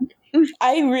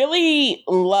I really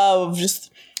love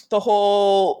just the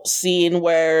whole scene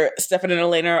where Stefan and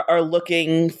Elena are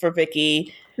looking for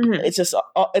Vicky. Mm-hmm. It's just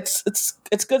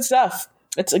it's good stuff.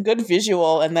 It's a good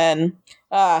visual, and then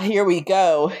here we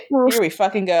go. Here we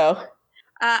fucking go.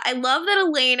 I love that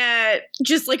Elena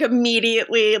just like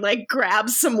immediately like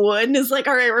grabs some wood and is like,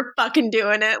 all right, we're fucking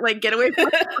doing it. Like, get away from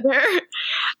her.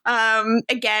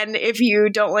 Again, if you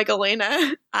don't like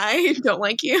Elena, I don't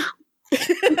like you.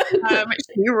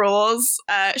 She rules.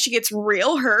 She gets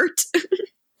real hurt.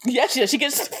 Yeah, she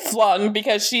gets flung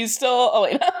because she's still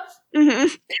Elena.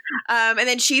 Mm-hmm. And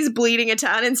then she's bleeding a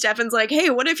ton, and Stefan's like,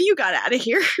 hey, what if you got out of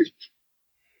here?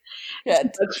 Yeah,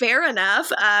 fair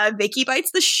enough. Vicky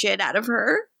bites the shit out of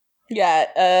her.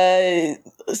 Yeah,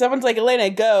 Stefan's like, Elena,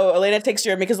 go. Elena takes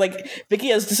Jeremy because like Vicky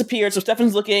has disappeared, so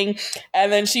Stefan's looking,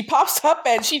 and then she pops up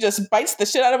and she just bites the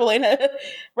shit out of Elena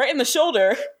right in the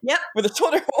shoulder. Yep, where the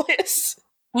shoulder hole is.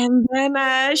 And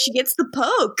then she gets the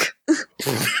poke.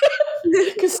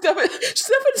 Because Stefan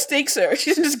stakes her.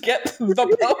 She doesn't just get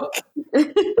the poke.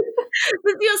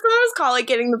 Someone was calling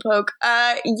getting the poke.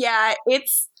 Yeah,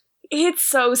 it's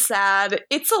so sad.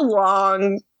 It's a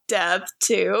long death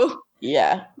too.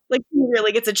 Yeah. Like, he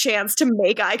really gets a chance to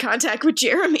make eye contact with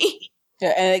Jeremy.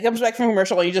 Yeah, and it comes back from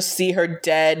commercial and you just see her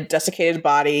dead, desiccated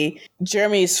body.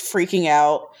 Jeremy's freaking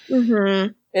out.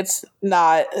 Mm-hmm. It's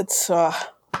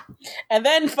and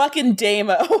then fucking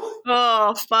Damo.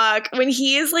 Oh, fuck. When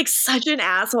he is, like, such an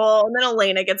asshole, and then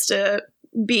Elena gets to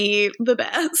be the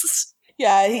best.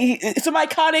 Yeah, some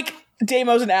iconic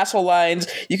Damo's and asshole lines.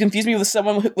 You confuse me with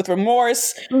someone with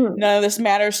remorse. Mm-hmm. None of this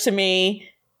matters to me.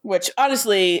 Which,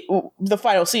 honestly, the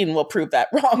final scene will prove that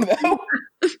wrong, though.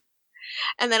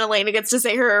 And then Elena gets to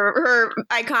say her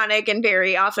iconic and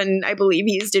very often, I believe,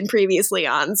 used in previous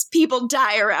Leons. People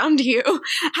die around you.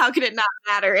 How can it not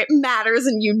matter? It matters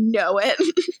and you know it.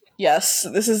 Yes,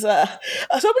 this is so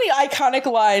many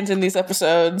iconic lines in these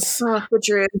episodes. Oh, the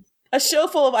truth. A show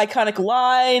full of iconic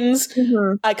lines,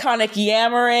 iconic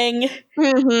yammering.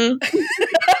 Mm-hmm.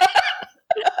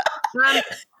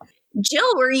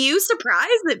 Jill, were you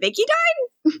surprised that Vicky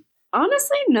died?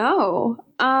 Honestly, no.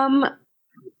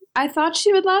 I thought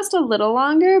she would last a little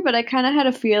longer, but I kind of had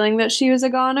a feeling that she was a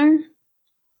goner.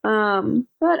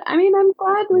 But I mean, I'm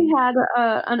glad we had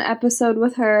an episode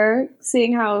with her,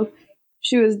 seeing how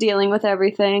she was dealing with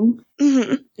everything.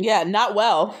 Mm-hmm. Yeah, not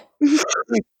well.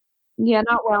 Yeah,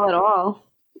 not well at all.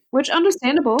 Which,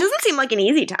 understandable. Doesn't seem like an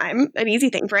easy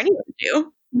thing for anyone to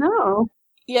do. No.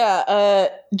 Yeah,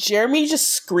 Jeremy just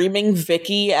screaming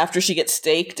Vicky after she gets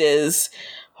staked is,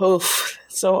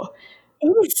 so... It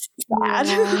was sad.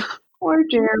 Yeah. Poor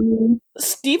Jeremy.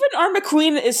 Stephen R.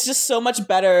 McQueen is just so much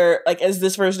better, like, as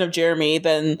this version of Jeremy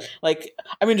than, like,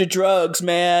 I'm into drugs,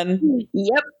 man.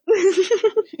 Yep.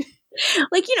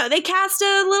 Like, you know, they cast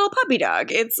a little puppy dog.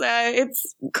 It's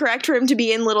correct for him to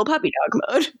be in little puppy dog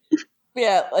mode.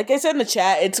 Yeah, like I said in the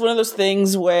chat, it's one of those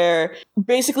things where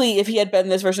basically if he had been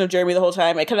this version of Jeremy the whole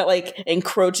time, it kind of like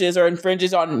encroaches or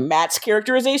infringes on Matt's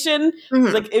characterization.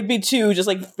 Mm-hmm. Like it'd be two just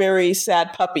like very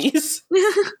sad puppies.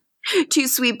 Two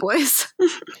sweet boys.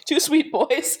 Two sweet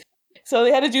boys. So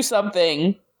they had to do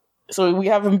something. So we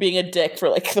have him being a dick for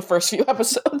like the first few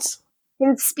episodes.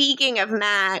 And speaking of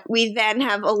Matt, we then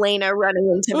have Elena running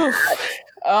into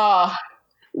Matt.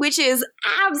 Which is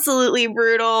absolutely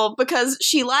brutal because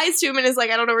she lies to him and is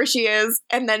like, I don't know where she is.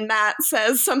 And then Matt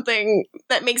says something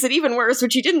that makes it even worse,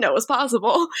 which he didn't know was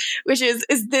possible, which is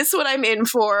this what I'm in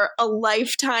for? A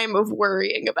lifetime of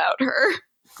worrying about her.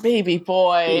 Baby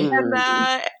boy.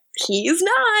 And he's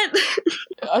not.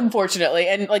 Unfortunately.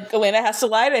 And like Elena has to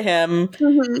lie to him.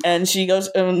 Mm-hmm. And she goes,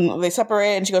 they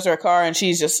separate and she goes to her car and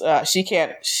she's just,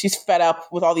 she's fed up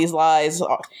with all these lies.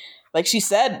 Like she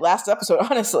said last episode,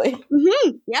 honestly.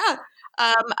 Mm-hmm. Yeah.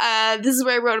 This is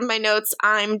where I wrote in my notes,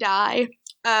 I'm die.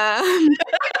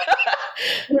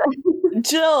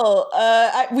 Jill,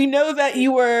 we know that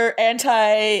you were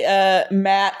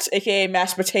anti-Matt, aka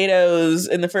mashed potatoes,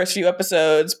 in the first few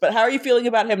episodes, but how are you feeling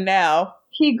about him now?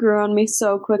 He grew on me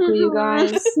so quickly, you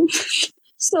guys.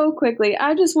 So quickly.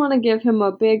 I just want to give him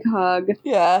a big hug.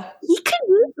 Yeah. He could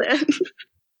use it.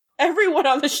 Everyone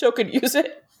on the show could use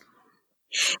it.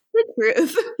 The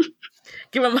truth.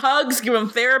 Give him hugs, give him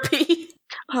therapy.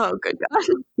 Oh, good God.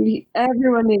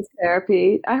 Everyone needs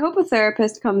therapy. I hope a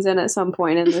therapist comes in at some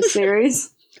point in this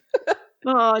series.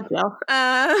 Oh, Jill.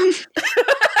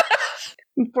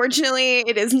 Unfortunately,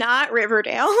 it is not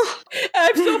Riverdale.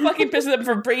 I'm so fucking pissed at them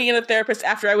for bringing in a therapist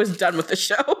after I was done with the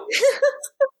show.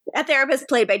 A therapist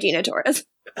played by Gina Torres.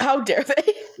 How dare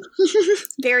they?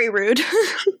 Very rude.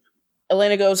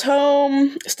 Elena goes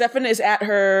home. Stefan is at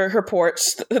her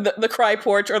porch, the cry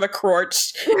porch or the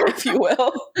crotch, if you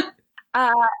will.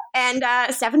 And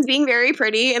Stefan's being very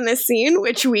pretty in this scene,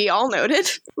 which we all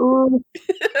noted.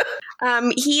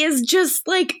 He is just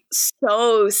like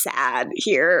so sad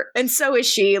here, and so is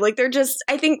she. Like they're just,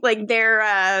 I think, like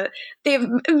they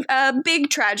have big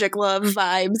tragic love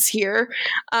vibes here.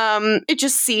 It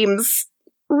just seems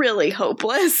really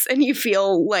hopeless, and you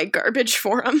feel like garbage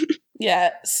for him.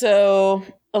 Yeah, so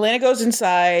Elena goes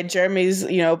inside. Jeremy's,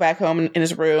 back home in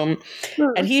his room,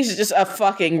 and he's just a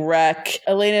fucking wreck.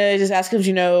 Elena just asks him,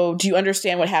 do you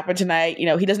understand what happened tonight? He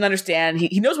doesn't understand.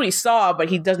 He knows what he saw, but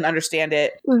he doesn't understand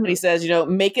it. And he says,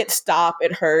 make it stop.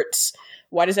 It hurts.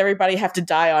 Why does everybody have to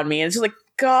die on me? And it's just like,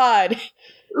 God,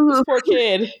 this poor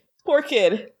kid. Poor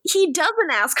kid. He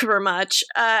doesn't ask for much,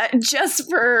 just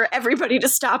for everybody to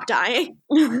stop dying.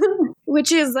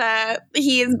 Which is,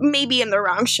 he is maybe in the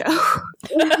wrong show.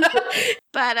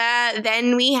 But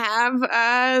then we have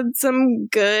some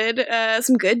good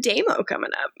Damo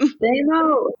coming up.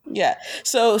 Damo! Yeah.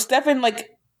 So Stefan,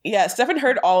 Yeah, Stefan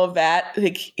heard all of that.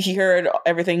 Like, he heard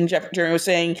everything Jeremy was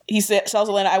saying. He tells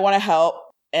Elena, I want to help.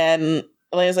 And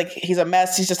Elena's like, he's a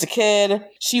mess. He's just a kid.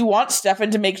 She wants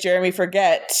Stefan to make Jeremy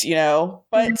forget,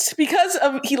 but because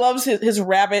he loves his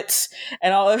rabbits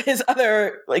and all of his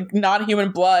other like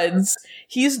non-human bloods,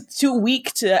 he's too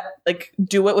weak to like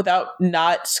do it without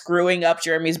not screwing up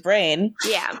Jeremy's brain.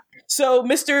 Yeah. So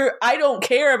Mr. I don't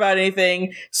care about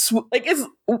anything, it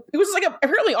was like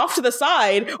apparently off to the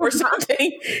side or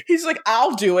something. He's like,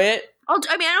 I'll do it. I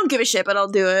don't give a shit, but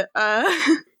I'll do it.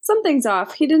 Something's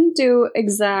off. He didn't do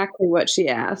exactly what she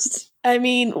asked. I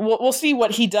mean, we'll see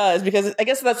what he does, because I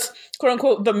guess that's quote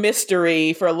unquote the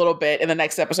mystery for a little bit in the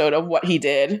next episode of what he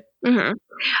did. Mm-hmm.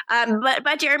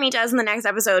 But Jeremy does in the next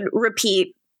episode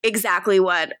repeat exactly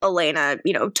what Elena,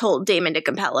 told Damon to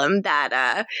compel him,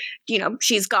 that,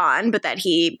 she's gone, but that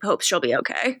he hopes she'll be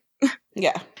okay.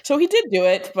 Yeah. So he did do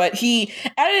it, but he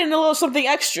added in a little something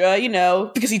extra,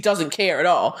 because he doesn't care at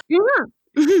all.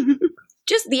 Yeah.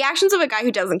 Just the actions of a guy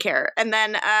who doesn't care. And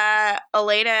then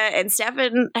Elena and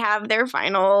Stefan have their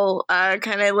final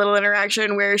kind of little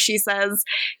interaction where she says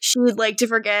she would like to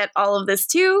forget all of this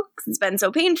too, because it's been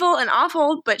so painful and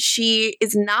awful, but she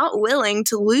is not willing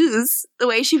to lose the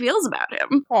way she feels about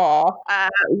him. Aww.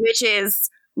 Which is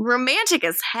romantic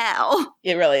as hell.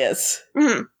 It really is.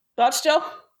 Mm-hmm. Thoughts, Jill?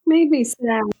 Made me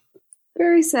sad.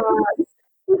 Very sad.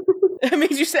 It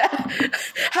made you sad.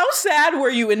 How sad were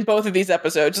you in both of these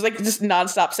episodes? Just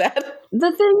nonstop sad?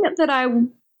 The thing that I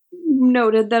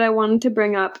noted that I wanted to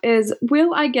bring up is,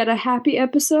 will I get a happy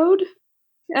episode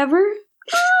ever?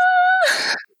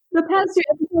 The past two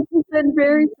episodes have been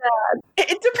very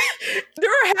sad.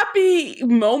 There are happy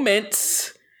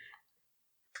moments.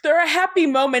 There are happy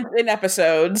moments in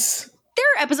episodes. There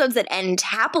are episodes that end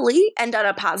happily, end on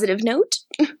a positive note.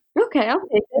 Okay, I'll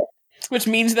take it. Which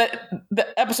means that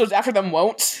the episodes after them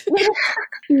won't.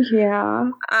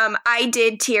 Yeah. I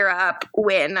did tear up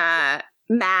when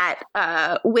Matt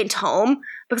went home,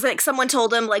 because someone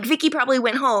told him Vicky probably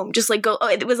went home. Just go. Oh,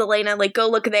 it was Elena. go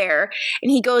look there. And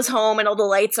he goes home and all the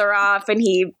lights are off, and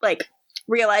he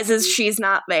realizes she's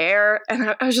not there.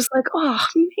 And I was just like, oh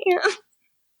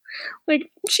man,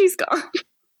 she's gone.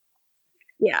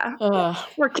 Yeah,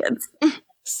 we're kids.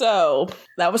 So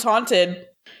that was Haunted.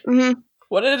 Mm-hmm.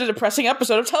 What a depressing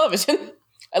episode of television.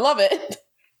 I love it.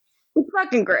 It's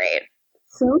fucking great.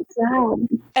 So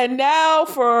sad. And now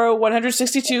for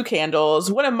 162 Candles,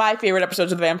 one of my favorite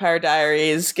episodes of The Vampire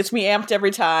Diaries. Gets me amped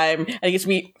every time, and it gets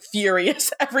me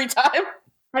furious every time.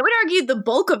 I would argue the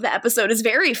bulk of the episode is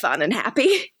very fun and happy.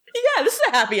 Yeah, this is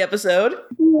a happy episode.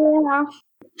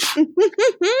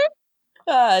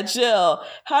 Yeah. Jill,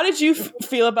 how did you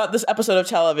feel about this episode of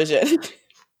television?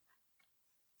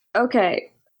 Okay.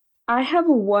 I have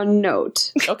one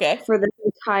note. Okay. For this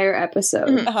entire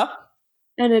episode. Uh-huh.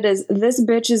 And it is, this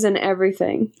bitch is in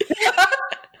everything.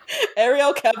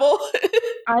 Ariel Kebbel.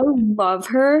 I love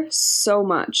her so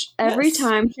much. Every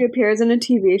time she appears in a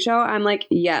TV show, I'm like,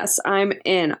 yes, I'm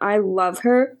in. I love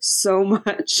her so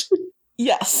much.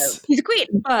 Yes. She's a queen.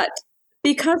 But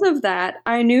because of that,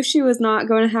 I knew she was not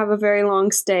going to have a very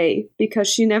long stay, because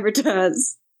she never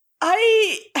does.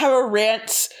 I have a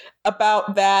rant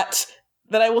about that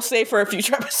I will say for a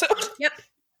future episode. Yep.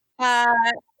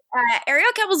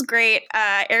 Ariel Kebbel's great.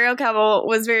 Ariel Kebbel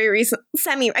was very recent,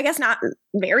 I guess not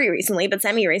very recently, but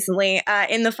semi-recently,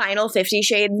 in the final 50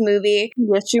 Shades movie.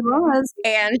 Yes, she was.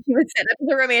 And she was set up as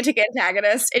a romantic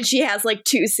antagonist, and she has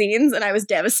 2 scenes, and I was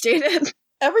devastated.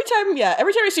 Every time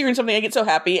I see her in something, I get so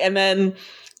happy, and then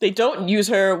they don't use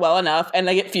her well enough, and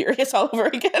I get furious all over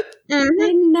again. Mm-hmm.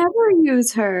 They never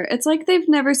use her. It's like they've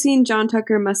never seen John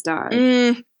Tucker Must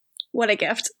Die. What a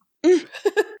gift.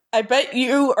 I bet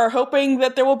you are hoping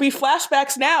that there will be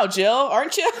flashbacks now, Jill,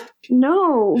 aren't you?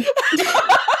 No.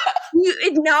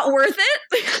 It's not worth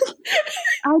it?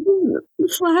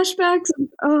 Flashbacks.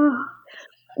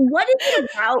 What is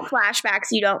it about flashbacks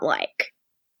you don't like?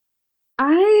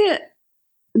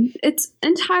 It's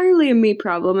entirely a me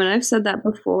problem, and I've said that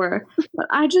before. But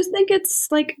I just think it's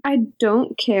I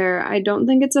don't care. I don't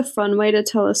think it's a fun way to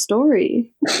tell a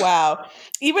story. Wow.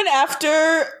 Even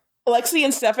after Lexi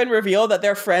and Stefan reveal that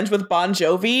they're friends with Bon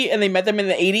Jovi and they met them in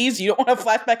the 80s, you don't want a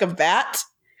flashback of that?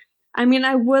 I mean,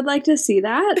 I would like to see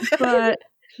that, but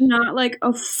not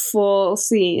a full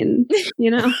scene,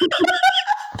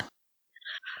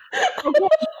 Okay.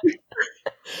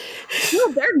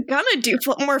 Well, they're gonna do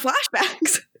more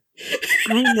flashbacks.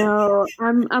 I know.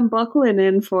 I'm buckling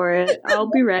in for it. I'll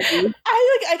be ready.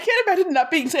 I can't imagine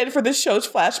not being excited for this show's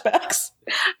flashbacks.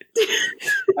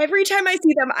 Every time I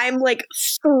see them, I'm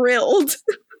thrilled.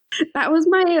 That was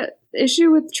my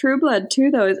issue with True Blood too,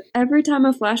 though. Is every time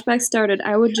a flashback started,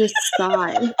 I would just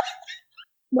sigh.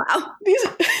 Wow. These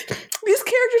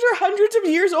characters are hundreds of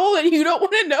years old, and you don't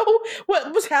want to know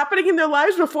what was happening in their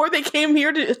lives before they came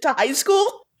here to high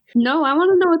school? No, I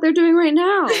want to know what they're doing right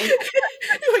now.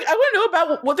 You're like, I want to know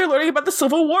about what they're learning about the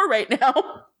Civil War right now.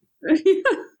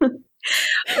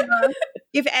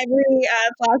 If every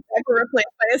flashback were replaced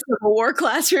by a Civil War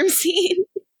classroom scene.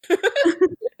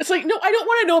 It's like, no, I don't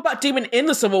want to know about Damon in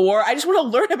the Civil War. I just want to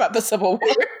learn about the Civil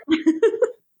War.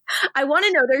 I want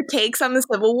to know their takes on the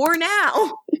Civil War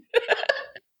now.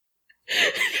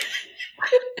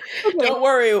 Don't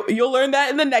worry, you'll learn that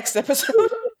in the next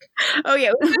episode. Oh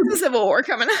yeah, we have the Civil War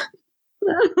coming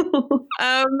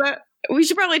up. We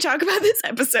should probably talk about this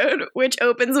episode, which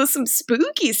opens with some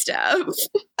spooky stuff.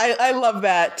 I love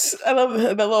that. I love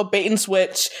the little bait and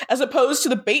switch, as opposed to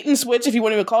the bait and switch, if you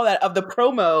want to even call that, of the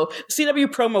promo, CW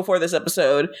promo for this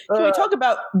episode. Can we talk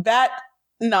about that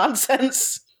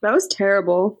nonsense? That was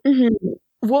terrible. Mm-hmm.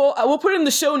 We'll put it in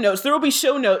the show notes. There will be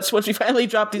show notes once we finally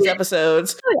drop these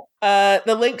episodes.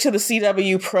 The link to the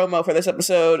CW promo for this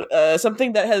episode,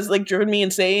 something that has like driven me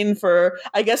insane for,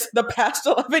 I guess, the past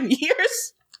 11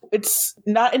 years. It's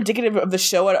not indicative of the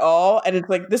show at all, and it's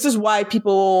like, this is why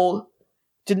people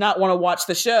did not want to watch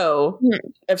the show.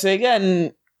 So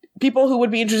again, people who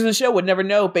would be interested in the show would never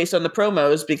know based on the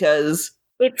promos, because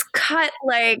it's cut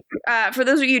like, for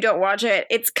those of you who don't watch it,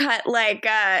 it's cut like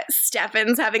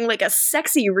Stefan's having like a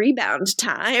sexy rebound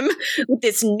time with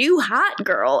this new hot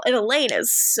girl, and Elaine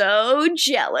is so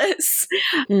jealous.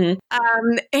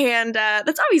 Mm-hmm. And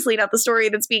that's obviously not the story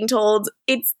that's being told.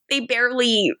 They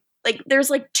barely, like,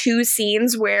 there's like 2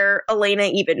 scenes where Elena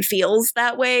even feels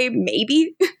that way,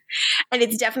 maybe. And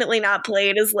it's definitely not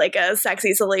played as like a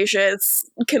sexy, salacious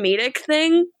comedic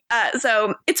thing.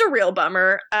 So it's a real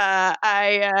bummer.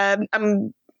 I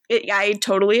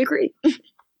totally agree.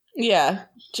 Yeah,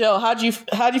 Jill, how do you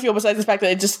feel besides the fact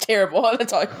that it's just terrible?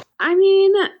 That's all. I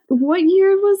mean, what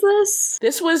year was this?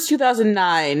 This was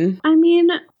 2009. I mean,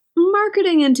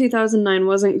 marketing in 2009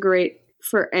 wasn't great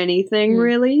for anything,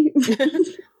 really. So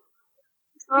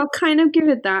I'll kind of give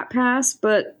it that pass,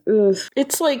 but ugh.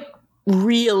 It's like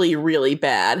really, really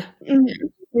bad.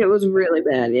 It was really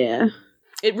bad, yeah.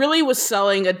 It really was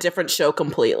selling a different show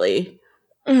completely.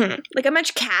 Mm-hmm. Like a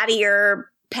much cattier,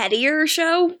 pettier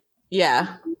show.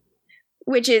 Yeah.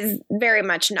 Which is very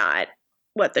much not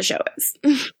what the show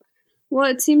is. Well,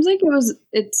 it seems like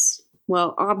it's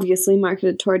obviously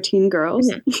marketed toward teen girls.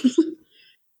 Mm-hmm.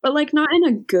 But like not in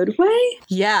a good way?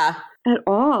 Yeah. At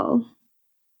all.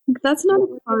 That's not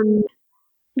fun.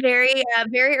 Very,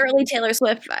 very early Taylor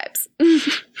Swift vibes.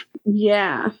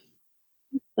 Yeah.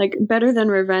 Like, better than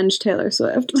Revenge Taylor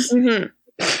Swift. Mm-hmm.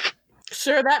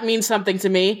 Sure, that means something to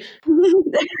me.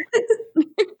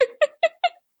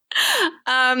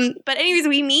 But anyways,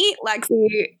 we meet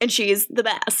Lexi, and she's the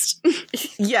best.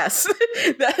 Yes.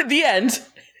 The end.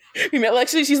 We met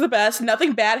Lexi, she's the best.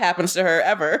 Nothing bad happens to her,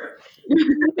 ever.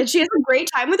 And she has a great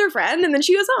time with her friend, and then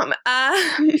she goes home.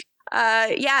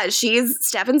 Yeah, she's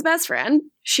Stefan's best friend.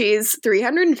 She's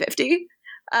 350.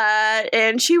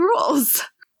 And she rules.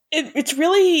 It's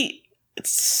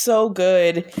so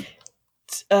good.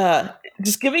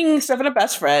 Just giving Stefan a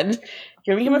best friend,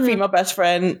 giving him a female best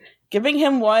friend, giving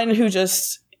him one who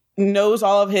just knows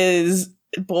all of his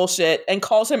bullshit and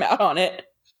calls him out on it.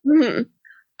 Mm-hmm.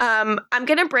 I'm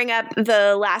going to bring up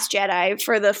The Last Jedi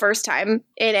for the first time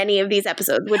in any of these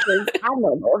episodes, which is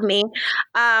admirable of me.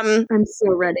 I'm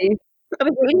so ready. I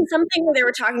was reading something where they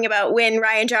were talking about when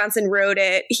Rian Johnson wrote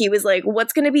it, he was like,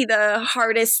 what's going to be the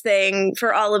hardest thing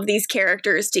for all of these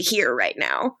characters to hear right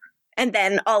now? And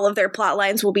then all of their plot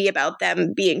lines will be about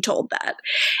them being told that.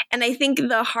 And I think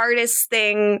the hardest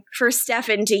thing for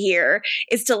Stefan to hear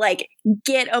is to like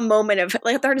get a moment of,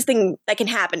 like, the hardest thing that can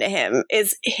happen to him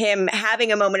is him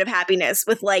having a moment of happiness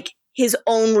with like his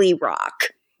only rock,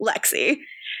 Lexi,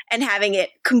 and having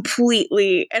it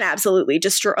completely and absolutely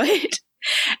destroyed.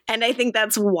 And I think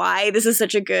that's why this is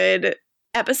such a good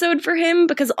episode for him,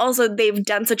 because also they've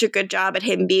done such a good job at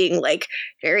him being like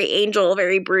very angel,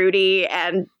 very broody,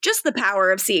 and just the power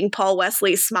of seeing Paul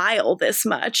Wesley smile this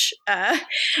much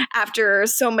after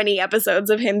so many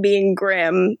episodes of him being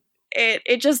grim.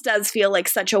 It just does feel like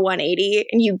such a 180,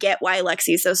 and you get why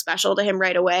Lexi's so special to him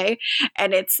right away,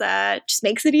 and it's just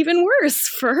makes it even worse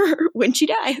for when she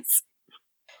dies.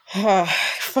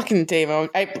 Fucking Davo.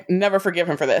 I never forgive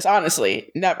him for this.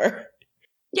 Honestly, never.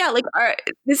 Yeah, like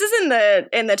this is in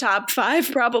the top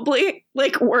 5 probably,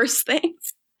 like, worst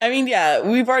things. I mean, yeah,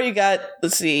 we've already got,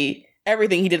 let's see,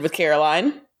 everything he did with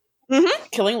Caroline,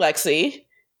 killing Lexi.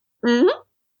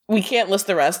 We can't list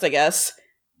the rest, I guess.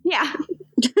 Yeah.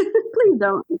 Please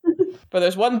don't. But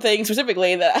there's one thing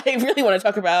specifically that I really want to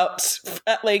talk about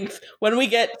at length when we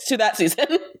get to that season.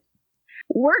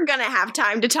 We're gonna have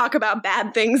time to talk about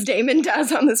bad things Damon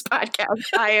does on this podcast,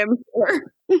 I am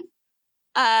sure.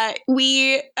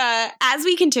 As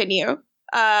we continue,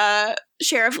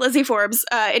 Sheriff Lizzie Forbes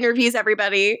interviews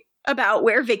everybody about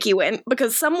where Vicky went,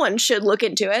 because someone should look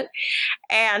into it.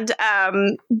 And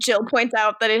Jill points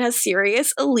out that it has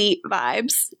serious elite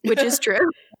vibes, which is true.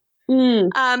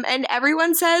 And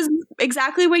everyone says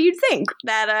exactly what you'd think,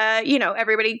 that,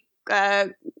 everybody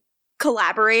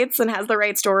collaborates and has the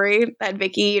right story, that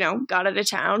Vicky, got out of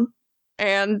town,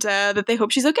 and that they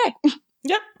hope she's okay.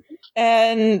 Yep.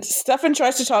 And Stefan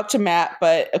tries to talk to Matt,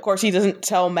 but of course he doesn't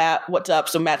tell Matt what's up,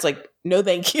 so Matt's like, no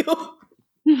thank you.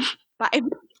 Bye.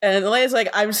 And Elena's like,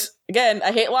 I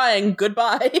hate lying,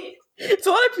 goodbye. It's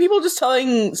a lot of people just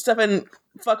telling Stefan,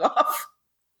 fuck off.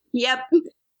 Yep.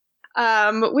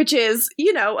 Which is,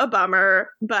 a bummer,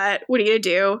 but what are you gonna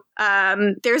do?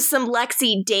 There's some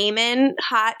Lexi Damon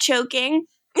hot choking.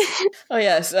 Oh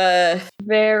yes,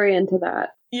 very into that.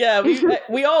 Yeah,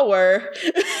 we all were.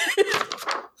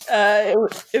 It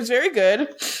was very good.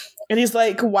 And he's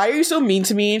like, why are you so mean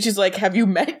to me? And she's like, have you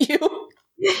met you?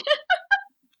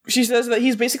 She says that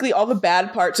he's basically all the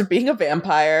bad parts of being a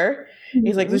vampire. Mm-hmm.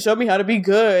 He's like, they showed me how to be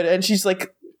good. And she's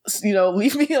like,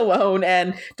 leave me alone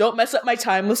and don't mess up my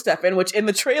time with Stefan, which in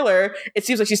the trailer, it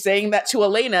seems like she's saying that to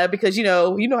Elena because, you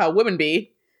know how women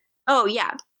be. Oh,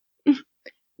 yeah.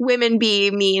 Women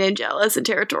be mean and jealous and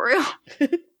territorial.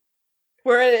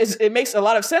 Whereas it makes a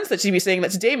lot of sense that she'd be saying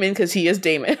that to Damon because he is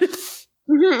Damon.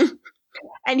 Mm-hmm.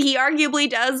 And he arguably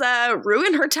does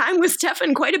ruin her time with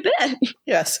Stefan quite a bit.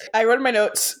 Yes. I wrote in my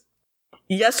notes,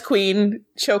 yes, queen,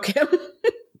 choke him.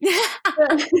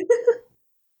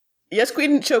 Yes,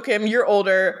 queen, choke him. You're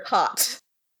older, hot.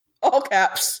 All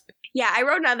caps. Yeah, I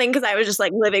wrote nothing because I was just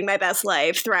like living my best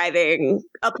life, thriving,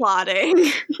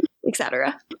 applauding,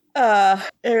 etc.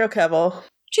 Ariel Kebbel.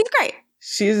 She's great.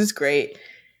 She's great.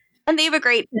 And they have a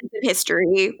great sense of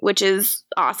history, which is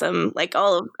awesome. Like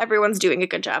everyone's doing a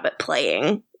good job at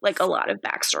playing like a lot of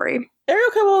backstory.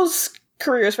 Ariel Kebbel's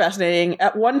career is fascinating.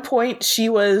 At one point, she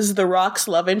was The Rock's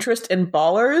love interest in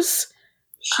Ballers.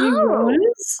 She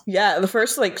was? Yeah, the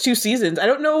first 2 seasons. I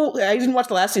don't know. I didn't watch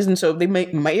the last season, so they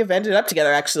might have ended up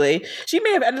together. Actually, she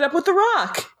may have ended up with The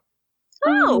Rock.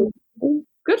 Oh,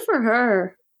 good for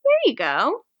her. There you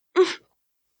go.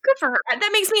 Good for her. That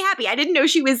makes me happy. I didn't know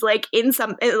she was in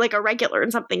some a regular in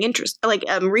something interesting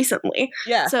recently.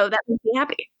 Yeah. So that makes me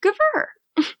happy. Good for her.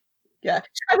 Yeah.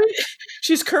 I mean,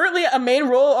 she's currently a main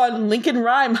role on Lincoln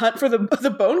Rhyme: Hunt for the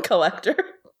Bone Collector.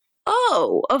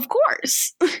 Oh, of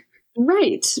course.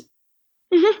 Right.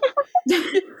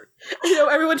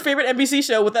 Everyone's favorite NBC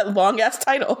show with that long ass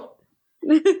title.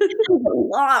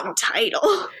 Long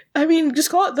title. I mean, just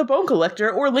call it The Bone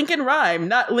Collector or Lincoln Rhyme,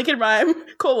 not Lincoln Rhyme,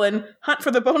 Hunt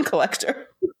for the Bone Collector.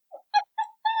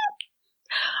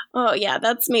 Oh, yeah,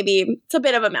 it's a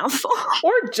bit of a mouthful.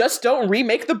 Or just don't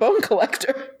remake The Bone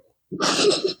Collector.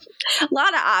 A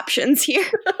lot of options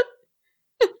here.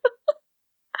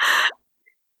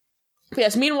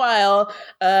 Yes, meanwhile,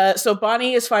 so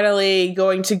Bonnie is finally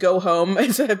going to go home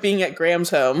instead of being at Graham's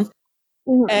home.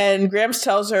 Mm-hmm. And Graham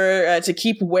tells her to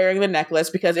keep wearing the necklace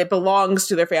because it belongs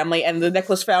to their family and the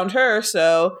necklace found her,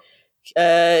 so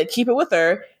keep it with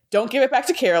her. Don't give it back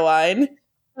to Caroline.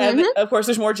 Mm-hmm. And of course,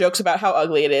 there's more jokes about how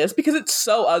ugly it is because it's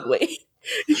so ugly.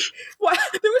 Why?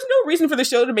 There was no reason for the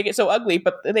show to make it so ugly,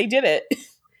 but they did it.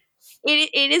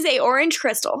 It is a orange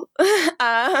crystal.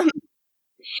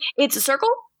 It's a circle.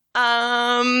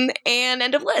 And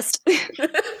end of list.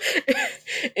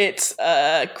 It's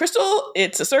crystal,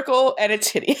 it's a circle, and it's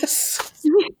hideous.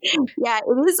 Yeah,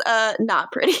 it is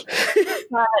not pretty.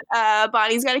 But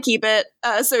Bonnie's got to keep it,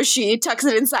 so she tucks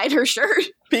it inside her shirt.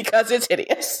 Because it's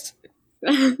hideous.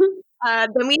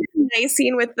 Then we have a nice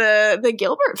scene with the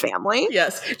Gilbert family.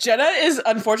 Yes. Jenna is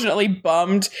unfortunately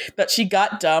bummed that she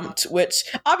got dumped, which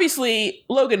obviously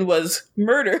Logan was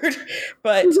murdered,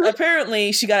 but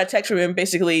apparently she got a text from him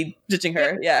basically ditching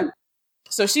her. Yeah.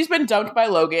 So she's been dumped by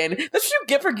Logan. That's what you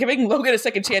get for giving Logan a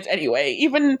second chance anyway.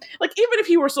 Even if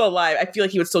he were still alive, I feel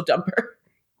like he would still dump her.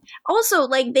 Also,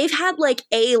 they've had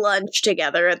a lunch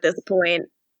together at this point.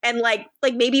 And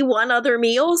maybe one other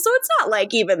meal, so it's not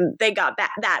like even they got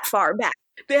that far back.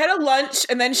 They had a lunch,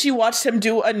 and then she watched him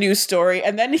do a news story,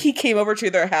 and then he came over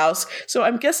to their house. So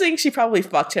I'm guessing she probably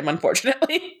fucked him,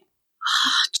 unfortunately.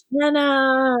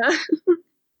 Jenna.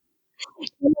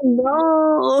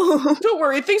 No. Don't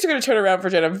worry, things are going to turn around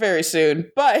for Jenna very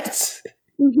soon, but...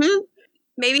 Mm-hmm.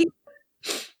 Maybe.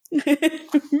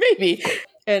 Maybe.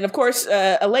 And of course,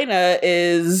 Elena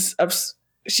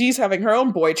she's having her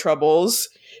own boy troubles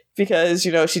because,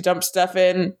 she dumped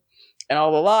Stefan and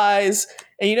all the lies.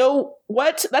 And you know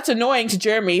what? That's annoying to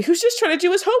Jeremy, who's just trying to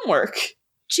do his homework.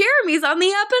 Jeremy's on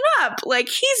the up and up. Like,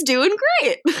 he's doing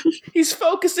great. He's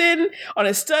focusing on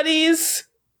his studies.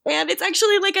 And it's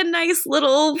actually like a nice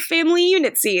little family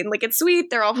unit scene. Like, it's sweet.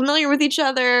 They're all familiar with each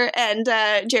other. And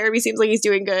Jeremy seems like he's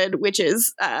doing good, which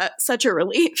is such a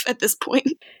relief at this point.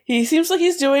 He seems like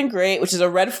he's doing great, which is a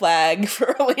red flag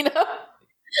for Elena.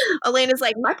 Elena's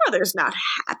like, my brother's not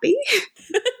happy.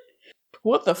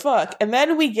 What the fuck? And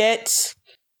then we get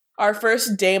our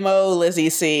first Damo Lizzie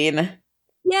scene.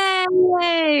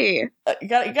 Yay! You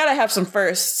gotta have some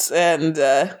firsts. And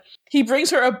he brings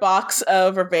her a box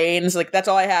of vervains. Like, that's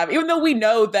all I have. Even though we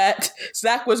know that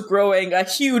Zach was growing a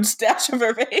huge stash of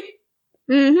vervain.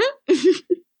 Mm-hmm.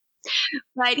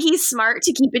 But he's smart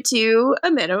to keep it to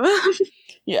a minimum.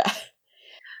 Yeah.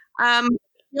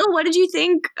 Jill, what did you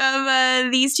think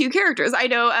of these two characters? I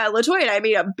know LaToya and I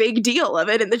made a big deal of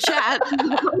it in the chat.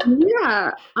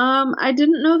 Yeah. I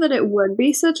didn't know that it would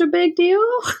be such a big deal.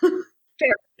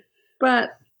 Fair.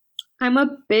 But I'm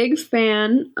a big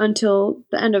fan until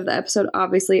the end of the episode,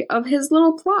 obviously, of his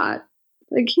little plot.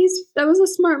 Like, that was a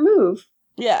smart move.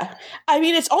 Yeah. I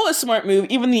mean, it's all a smart move,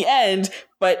 even the end,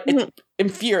 but it's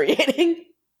infuriating.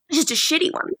 Just a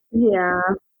shitty one. Yeah.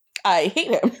 I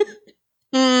hate him.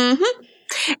 Mm-hmm.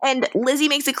 And Lizzie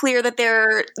makes it clear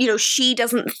that she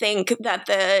doesn't think that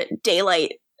the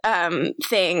daylight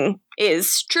thing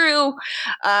is true,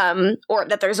 or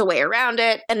that there's a way around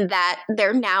it, and that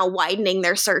they're now widening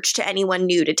their search to anyone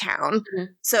new to town. Mm-hmm.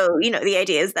 So, the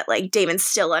idea is that, like, Damon's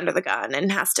still under the gun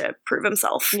and has to prove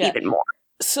himself even more.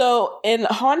 So in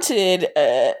Haunted,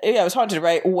 it was Haunted,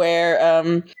 right?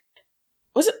 Where,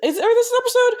 is there this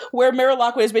episode where Mira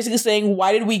Lockwood is basically saying,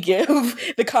 why did we give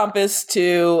the compass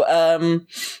to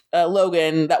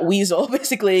Logan, that weasel,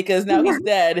 basically, because now he's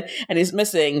dead and he's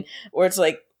missing, where it's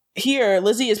like, here,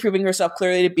 Lizzie is proving herself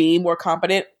clearly to be more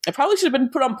competent. It probably should have been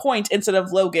put on Point instead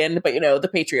of Logan, but the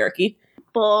patriarchy.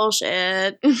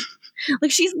 Bullshit.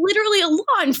 Like, she's literally a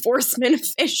law enforcement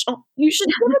official. You should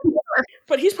put it more.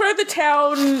 But he's part of the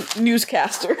town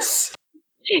newscasters.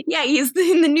 Yeah, he's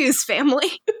in the news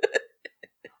family.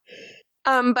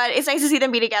 But it's nice to see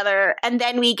them be together, and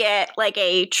then we get, like,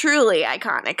 a truly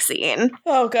iconic scene.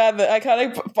 Oh god, the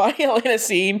iconic Bonnie and Elena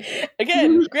scene.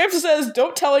 Again, Gramps says,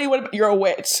 don't tell anyone you're a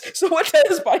witch. So what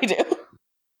does Bonnie do?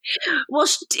 Well,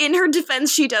 in her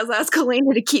defense, she does ask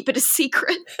Elena to keep it a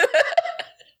secret.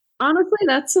 Honestly,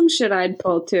 that's some shit I'd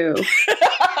pull, too.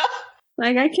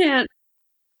 Like, I can't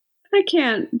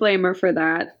blame her for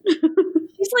that.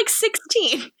 She's, like,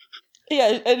 16.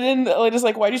 Yeah, and then Elena's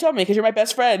like, why'd you tell me? Because you're my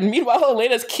best friend. Meanwhile,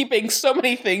 Elena's keeping so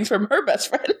many things from her best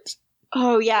friend.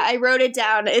 Oh, yeah, I wrote it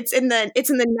down. It's in the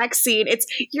next scene. It's,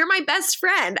 you're my best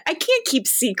friend. I can't keep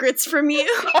secrets from you.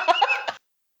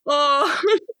 Oh.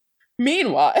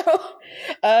 Meanwhile,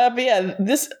 but yeah,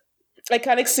 this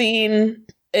iconic scene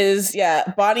is,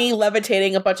 Bonnie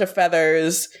levitating a bunch of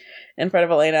feathers in front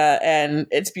of Elena, and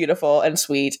it's beautiful and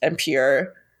sweet and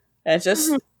pure. And it's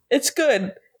just, it's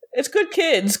good. It's good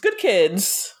kids. Good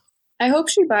kids. I hope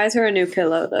she buys her a new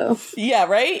pillow, though. Yeah,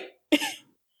 right?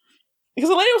 Because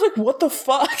Elena was like, what the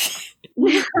fuck?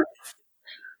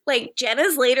 Like,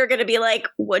 Jenna's later going to be like,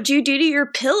 what'd you do to your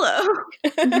pillow?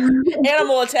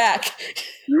 Animal attack.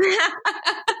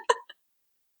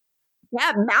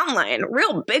 Yeah, mountain lion.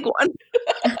 Real big one.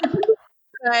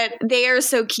 But they are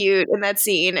so cute in that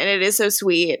scene, and it is so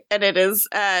sweet, and it is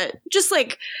just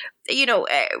like,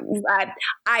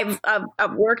 I've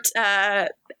worked at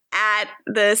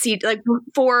the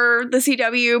for the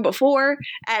CW before,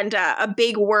 and a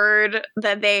big word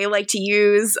that they like to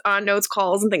use on notes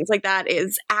calls and things like that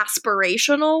is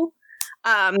aspirational.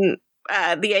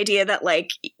 The idea that,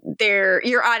 like,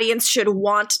 your audience should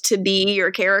want to be your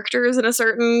characters in a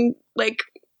certain, like,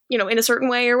 in a certain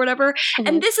way or whatever. Mm-hmm.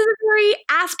 And this is a very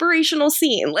aspirational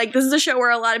scene. Like, this is a show where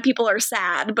a lot of people are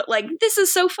sad, but, like, this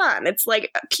is so fun. It's,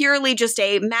 like, purely just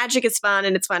a magic is fun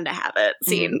and it's fun to have it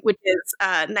scene, which is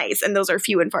nice. And those are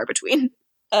few and far between.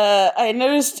 I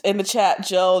noticed in the chat,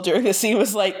 Jill, during the scene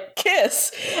was like,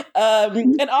 kiss.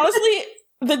 And honestly,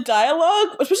 the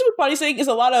dialogue, especially with Bonnie saying, is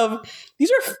a lot of, these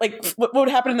are like what would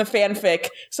happen in the fanfic.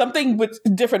 Something with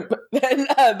different than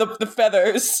the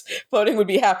feathers floating would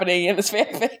be happening in this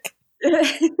fanfic.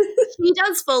 He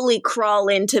does fully crawl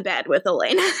into bed with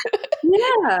Elena.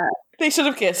 Yeah. They should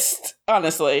have kissed,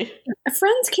 honestly.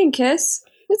 Friends can kiss.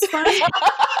 It's fine.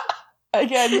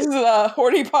 Again, this is a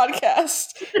horny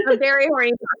podcast. A very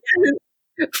horny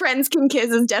podcast. Friends can kiss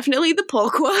is definitely the pull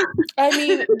quote. I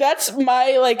mean, that's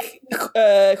my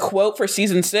quote for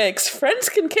season 6. Friends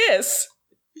can kiss.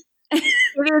 It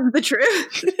is the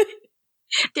truth.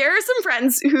 There are some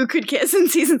friends who could kiss in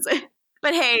season 6.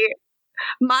 But hey,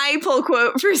 my pull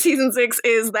quote for season 6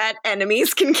 is that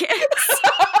enemies can kiss.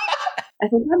 I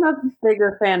think I'm a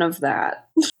bigger fan of that.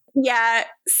 Yeah,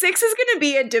 6 is going to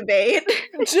be a debate.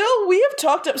 Jill, we have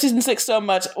talked up season 6 so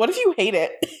much. What if you hate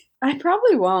it? I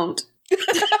probably won't.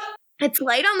 It's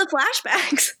light on the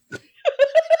flashbacks.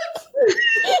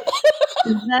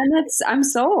 Then I'm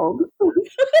sold.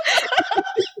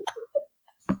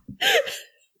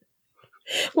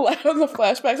 Light on the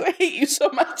flashbacks. I hate you so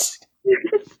much.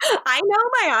 I know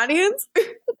my audience.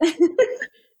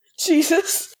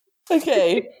 Jesus.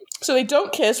 Okay. So they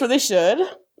don't kiss where they should.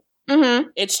 Mm-hmm.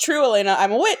 It's true, Elena.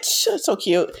 I'm a witch. It's so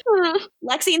cute.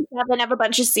 Lexi and Stefan have a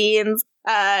bunch of scenes.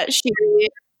 She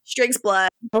drinks blood.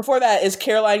 Before that is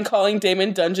Caroline calling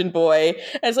Damon Dungeon Boy.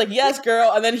 And it's like, yes,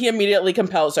 girl. And then he immediately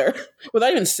compels her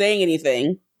without even saying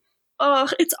anything. Oh,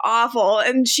 it's awful.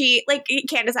 And she,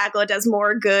 Candace Ackland does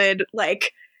more good,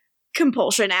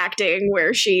 compulsion acting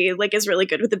where she, is really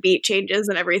good with the beat changes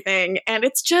and everything. And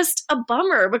it's just a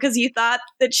bummer because you thought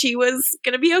that she was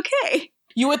going to be okay.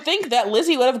 You would think that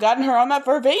Lizzie would have gotten her on that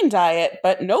Vervain diet,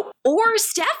 but nope. Or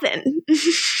Stefan.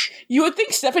 You would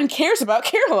think Stefan cares about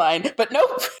Caroline, but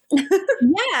nope.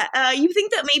 Yeah, you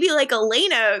think that maybe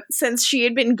Elena, since she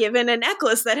had been given a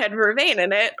necklace that had Vervain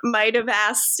in it, might have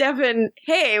asked Stefan,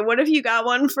 hey, what if you got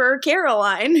one for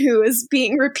Caroline, who is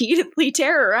being repeatedly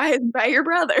terrorized by your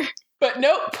brother? But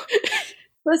nope.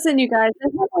 Listen, you guys, they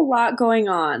have a lot going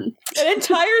on. An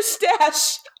entire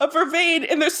stash of Vervain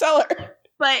in their cellar.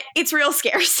 But it's real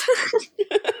scarce.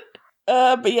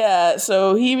 But yeah,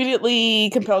 so he immediately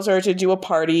compels her to do a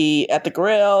party at the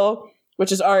grill,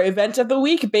 which is our event of the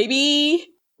week, baby.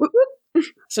 Whoop, whoop.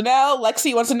 So now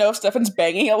Lexi wants to know if Stefan's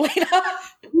banging Elena.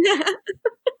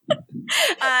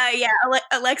 Yeah,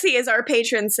 Alexi is our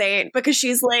patron saint because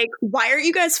she's like, why aren't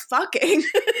you guys fucking?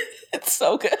 It's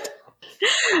so good.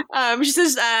 She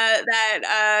says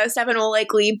that Stefan will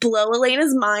likely blow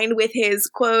Elena's mind with his,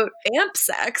 quote, amp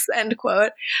sex, end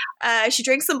quote. She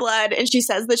drinks some blood and she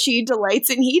says that she delights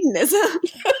in hedonism.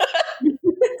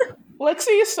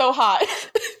 Lexi is so hot.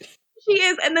 She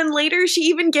is, and then later she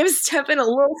even gives Stefan a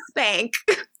little spank.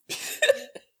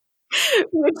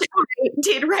 Which I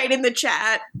did write in the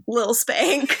chat, little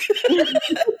spank.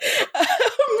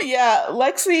 Yeah,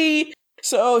 Lexi...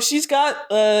 So she's got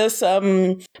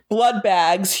some blood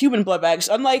bags, human blood bags.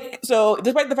 Despite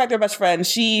the fact they're best friends,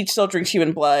 she still drinks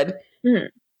human blood. Mm-hmm.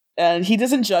 And he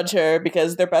doesn't judge her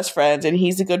because they're best friends and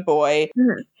he's a good boy.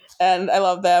 Mm-hmm. And I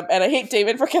love them. And I hate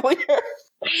Damon for killing her.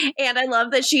 And I love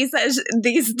that she says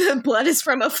the blood is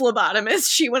from a phlebotomist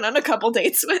she went on a couple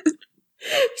dates with.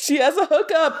 She has a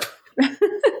hookup.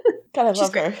 God, I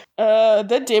love her.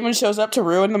 Then Damon shows up to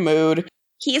ruin the mood.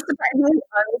 He's surprisingly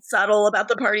subtle about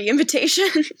the party invitation.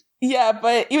 Yeah,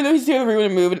 but even though he's doing the ruin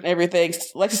the mood and everything,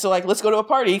 Lexi's still like, let's go to a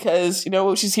party because,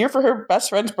 she's here for her best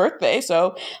friend's birthday,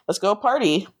 so let's go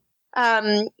party.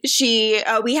 We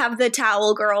have the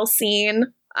towel girl scene,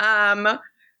 and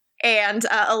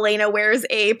Elena wears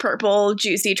a purple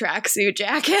juicy tracksuit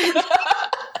jacket.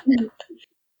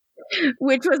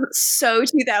 Which was so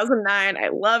 2009. I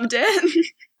loved it.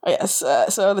 Oh, yes.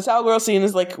 So the towel girl scene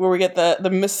is where we get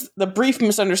the brief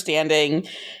misunderstanding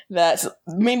that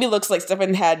maybe looks like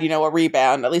Stefan had, a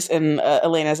rebound, at least in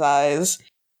Elena's eyes.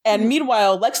 And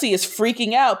meanwhile, Lexi is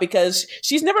freaking out because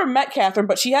she's never met Catherine,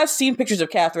 but she has seen pictures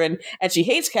of Catherine, and she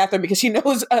hates Catherine because she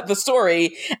knows the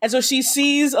story. And so she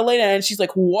sees Elena, and she's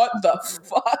like, what the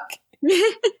fuck?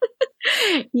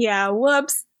 Yeah,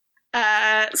 whoops.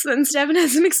 So then Stefan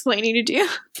has some explaining to do.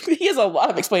 He has a lot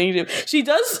of explaining to do. She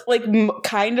does,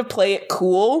 kind of play it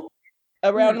cool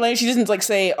around Elena. She doesn't,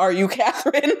 say, are you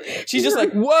Catherine? She's just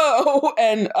like, whoa,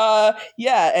 and,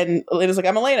 yeah, and Elena's like,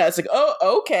 I'm Elena. It's like,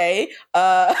 oh, okay.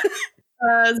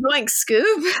 Zoink,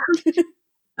 scoop.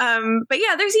 But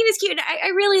yeah, their scene is cute. I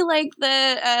really like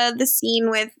the scene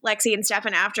with Lexi and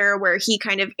Stefan after, where he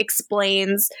kind of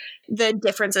explains the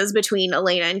differences between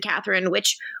Elena and Catherine,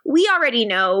 which we already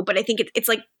know, but I think it's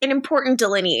an important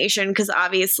delineation because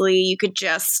obviously you could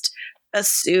just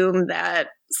assume that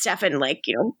Stefan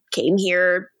came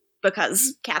here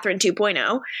because Catherine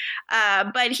 2.0.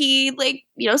 But he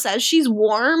says she's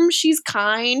warm, she's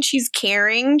kind, she's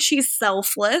caring, she's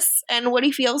selfless, and what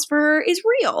he feels for her is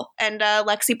real. And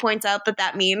Lexi points out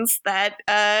that means that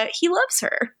he loves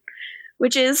her,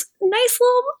 which is a nice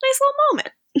little moment.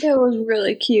 It was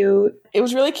really cute. It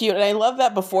was really cute, and I love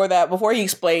that before he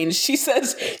explains, she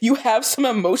says, you have some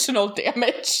emotional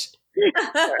damage.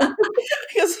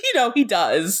 Because, he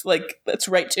does. Like, that's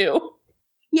right, too.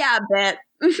 Yeah, a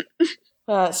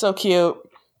bit. So cute.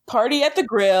 Party at the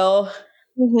grill.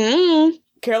 Mm-hmm.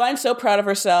 Caroline's so proud of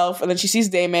herself, and then she sees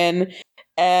Damon,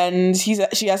 and she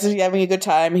asks if he's having a good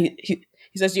time. He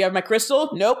says, "Do you have my crystal?"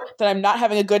 Nope. Then I'm not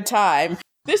having a good time.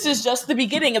 This is just the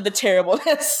beginning of the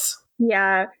terribleness.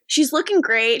 Yeah, she's looking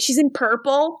great. She's in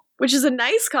purple, which is a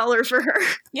nice color for her.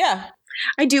 Yeah.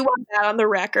 I do want that on the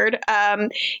record.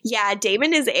 Yeah,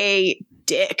 Damon is a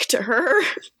dick to her.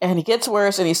 And he gets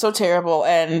worse, and he's so terrible.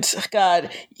 And, God,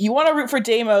 you want to root for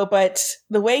Damo, but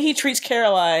the way he treats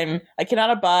Caroline, I cannot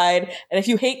abide. And if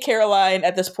you hate Caroline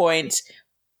at this point,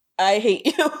 I hate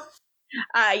you.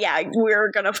 Yeah,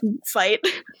 we're gonna fight.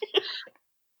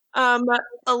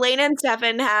 Elena and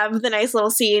Stefan have the nice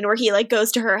little scene where he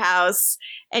goes to her house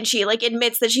and she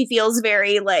admits that she feels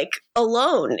very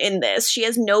alone in this. She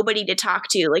has nobody to talk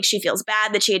to. She feels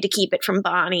bad that she had to keep it from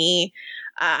Bonnie.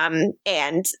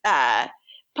 And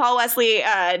Paul Wesley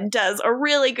does a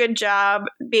really good job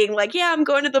being yeah, I'm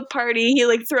going to the party.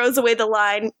 He throws away the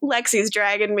line, Lexi's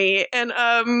dragging me, and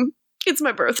it's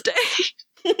my birthday.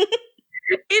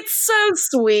 It's so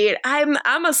sweet.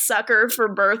 I'm a sucker for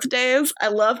birthdays. I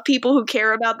love people who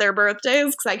care about their birthdays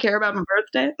because I care about my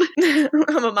birthday.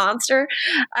 I'm a monster.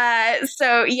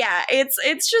 So yeah,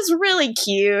 it's just really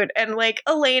cute, and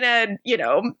Elena,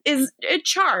 is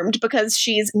charmed because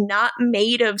she's not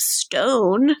made of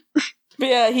stone. But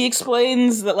yeah, he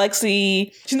explains that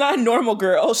Lexi, she's not a normal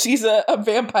girl. She's a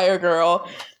vampire girl.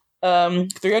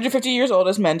 350 years old,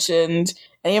 as mentioned.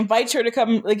 And he invites her to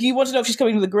come, he wants to know if she's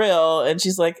coming to the grill. And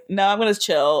she's like, no, I'm going to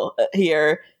chill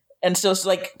here. And still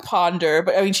ponder.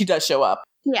 But, I mean, she does show up.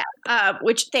 Yeah,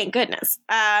 which, thank goodness.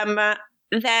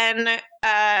 Then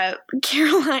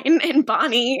Caroline and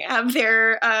Bonnie have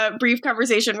their brief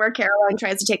conversation where Caroline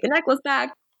tries to take the necklace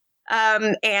back.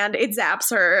 And it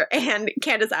zaps her. And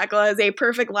Candace Ackles has a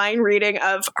perfect line reading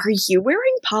of, "Are you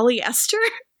wearing polyester?"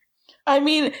 I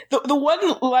mean, the one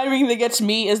line reading that gets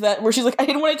me is that where she's like, I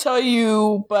didn't want to tell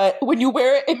you, but when you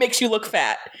wear it, it makes you look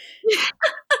fat.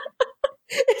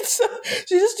 She's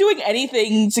just doing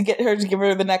anything to get her to give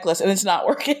her the necklace, and it's not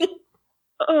working.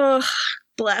 Ugh,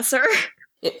 bless her.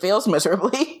 It fails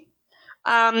miserably.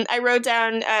 I wrote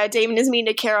down Damon is mean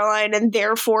to Caroline, and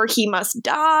therefore he must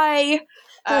die.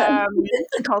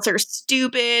 He calls her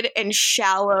stupid and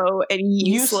shallow and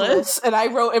useless. And I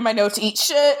wrote in my notes, eat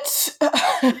shit.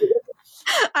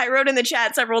 I wrote in the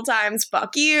chat several times,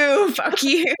 fuck you,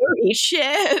 eat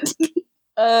shit.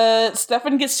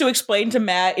 Stefan gets to explain to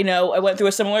Matt, I went through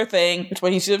a similar thing, which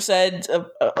what he should have said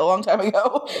a long time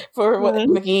ago for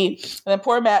Vicky. And then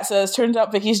poor Matt says, turns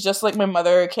out Vicky's just like my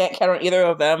mother, can't count on either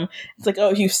of them. It's like,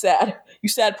 oh, you sad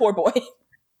poor boy.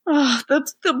 Oh,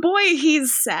 the boy,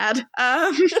 he's sad.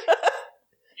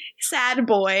 Sad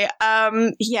boy.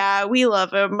 Yeah, we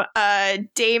love him.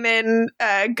 Damon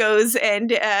goes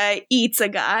and eats a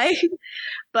guy,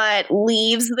 but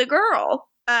leaves the girl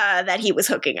that he was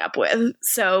hooking up with.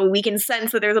 So we can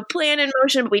sense that there's a plan in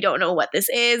motion, but we don't know what this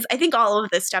is. I think all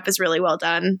of this stuff is really well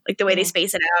done. The way they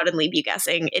space it out and leave you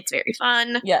guessing, it's very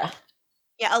fun. Yeah.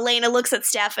 Yeah, Elena looks at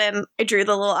Stefan. I drew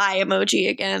the little eye emoji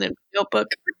again in my notebook.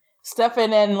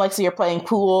 Stefan and Lexi are playing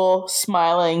pool,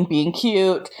 smiling, being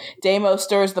cute. Damo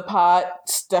stirs the pot.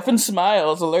 Stefan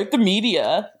smiles. Alert the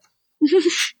media.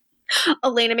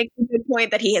 Elena makes a good point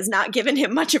that he has not given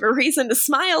him much of a reason to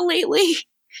smile lately.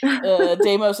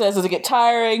 Damo says, does it get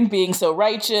tiring being so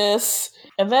righteous?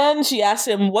 And then she asks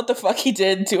him what the fuck he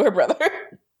did to her brother.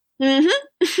 Mm-hmm.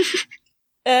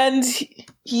 And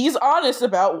he's honest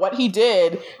about what he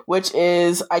did, which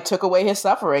is, I took away his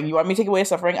suffering. You want me to take away his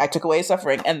suffering? I took away his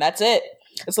suffering. And that's it.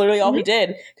 That's literally all he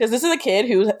did. Because this is a kid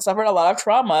who suffered a lot of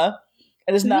trauma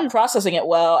and is not processing it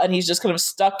well. And he's just kind of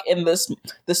stuck in this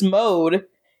mode.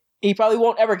 He probably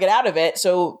won't ever get out of it.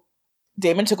 So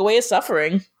Damon took away his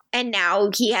suffering. And now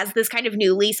he has this kind of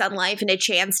new lease on life and a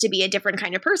chance to be a different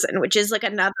kind of person, which is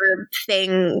another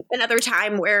thing, another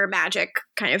time where magic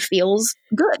kind of feels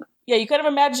good. Yeah, you kind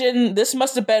of imagine this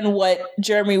must have been what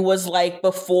Jeremy was like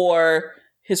before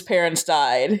his parents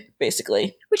died,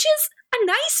 basically. Which is a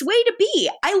nice way to be.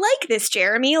 I like this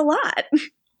Jeremy a lot.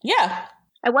 Yeah.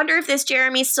 I wonder if this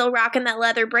Jeremy's still rocking that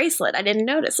leather bracelet. I didn't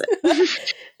notice it.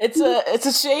 It's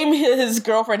a shame his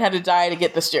girlfriend had to die to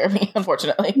get this Jeremy,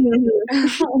 unfortunately.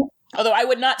 Although I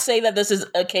would not say that this is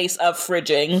a case of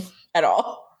fridging at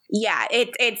all. Yeah,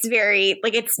 it's very,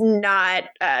 it's not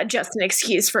just an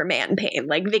excuse for man pain.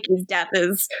 Vicky's death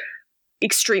is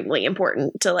extremely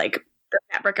important to, the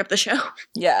fabric of the show.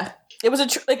 Yeah. It was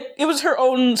it was her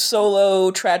own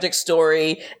solo tragic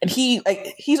story, and he's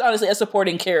honestly a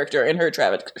supporting character in her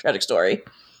tragic story.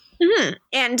 Mm-hmm.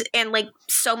 And like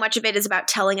so much of it is about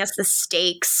telling us the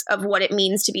stakes of what it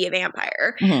means to be a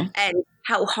vampire and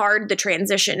how hard the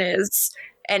transition is,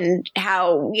 and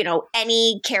how, you know,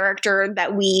 any character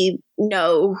that we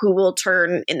know who will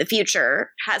turn in the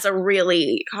future has a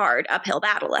really hard uphill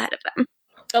battle ahead of them.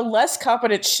 A less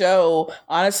competent show,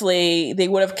 honestly, they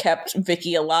would have kept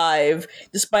Vicky alive,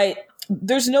 despite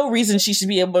there's no reason she should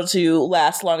be able to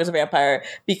last long as a vampire,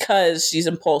 because she's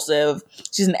impulsive,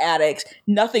 she's an addict.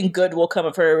 Nothing good will come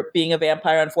of her being a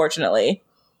vampire, unfortunately.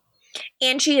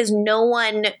 And she is no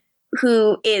one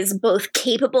who is both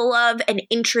capable of and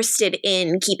interested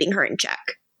in keeping her in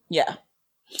check. Yeah.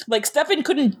 Like, Stefan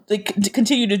couldn't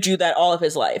continue to do that all of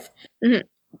his life. Mm-hmm.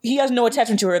 He has no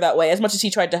attachment to her that way, as much as he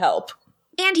tried to help.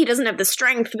 And he doesn't have the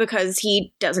strength because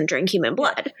he doesn't drink human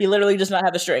blood. Yeah. He literally does not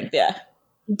have the strength, yeah.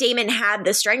 Damon had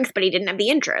the strength, but he didn't have the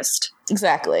interest.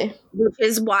 Exactly. Which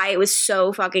is why it was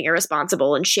so fucking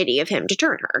irresponsible and shitty of him to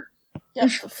turn her. Yeah,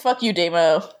 fuck you,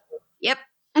 Damo. Yep.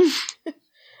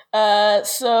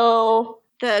 So...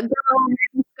 The girl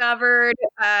discovered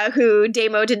who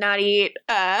Damo did not eat,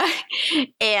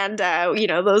 and, you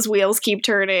know, those wheels keep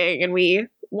turning, and we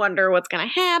wonder what's going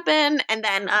to happen, and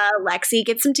then Lexi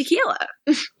gets some tequila.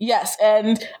 Yes,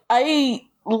 and I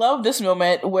love this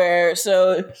moment where,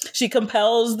 so she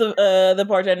compels the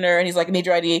bartender, and he's like, I need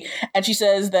your ID, and she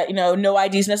says that, you know, no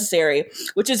ID is necessary,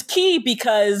 which is key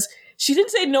because she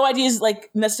didn't say no ID is, like,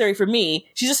 necessary for me.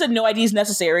 She just said no ID is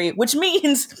necessary, which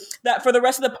means that for the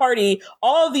rest of the party,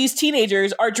 all of these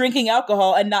teenagers are drinking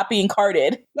alcohol and not being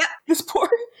carded. Yep. This poor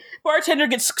bartender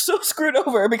gets so screwed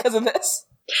over because of this.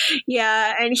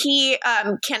 Yeah, and he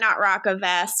cannot rock a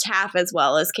vest half as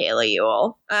well as Kayla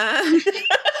Ewell.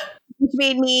 Which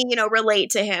made me, you know, relate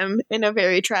to him in a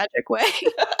very tragic way.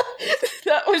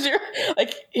 That was your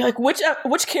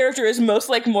which character is most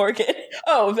like Morgan?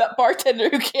 Oh, that bartender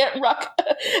who can't rock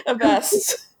a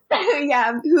vest.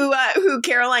 Yeah, who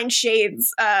Caroline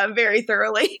shades very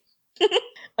thoroughly.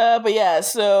 But yeah,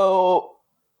 so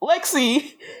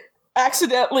Lexi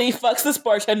accidentally fucks this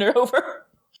bartender over.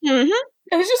 Mm-hmm.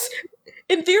 And it's just,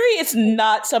 in theory, it's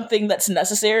not something that's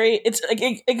necessary. It's like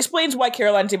it explains why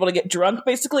Caroline's able to get drunk,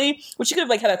 basically, which she could have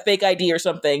like had a fake ID or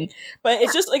something. But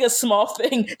it's just like a small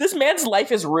thing. This man's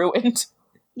life is ruined.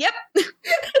 Yep.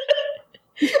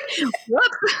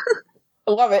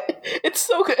 I love it. It's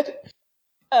so good.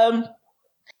 But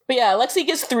yeah, Lexi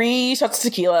gets 3 shots of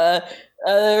tequila.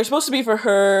 They're supposed to be for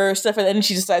her, Stefan, and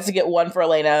she decides to get 1 for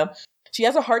Elena. She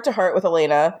has a heart-to-heart with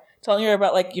Elena, telling her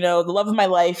about, like, you know, the love of my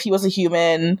life. He was a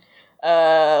human.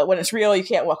 When it's real, you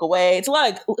can't walk away. It's a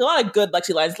lot of good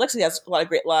Lexi lines. Lexi has a lot of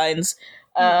great lines.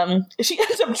 She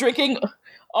ends up drinking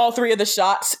all 3 of the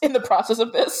shots in the process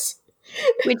of this.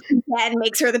 Which again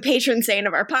makes her the patron saint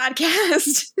of our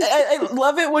podcast. I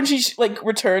love it when she like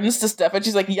returns to Stefan.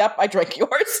 She's like, "Yep, I drank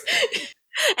yours,"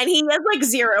 and he has like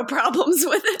 0 problems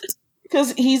with it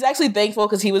because he's actually thankful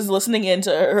because he was listening into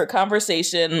her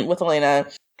conversation with Elena,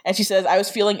 and she says, "I was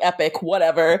feeling epic,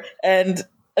 whatever." And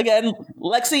again,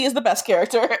 Lexi is the best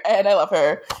character, and I love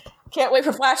her. Can't wait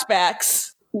for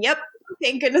flashbacks. Yep.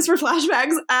 Thank goodness for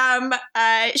flashbacks.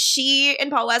 She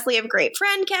and Paul Wesley have great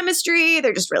friend chemistry.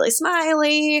 They're just really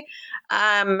smiley.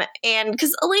 And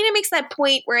because Elena makes that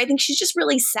point where I think she's just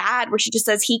really sad, where she just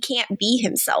says he can't be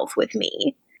himself with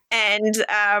me. And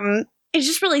it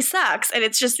just really sucks. And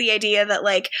it's just the idea that,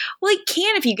 like, well, he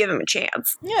can if you give him a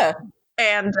chance. Yeah.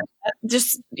 And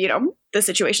just, you know, the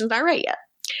situation's not right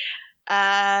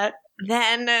yet.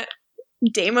 Then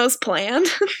Damo's plan.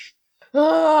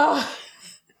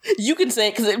 You can say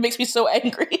it because it makes me so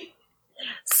angry.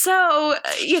 So,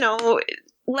 you know,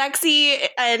 Lexi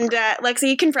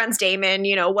confronts Damon,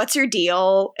 you know, what's your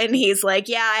deal? And he's like,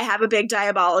 yeah, I have a big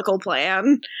diabolical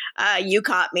plan. You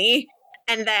caught me.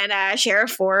 And then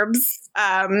Sheriff Forbes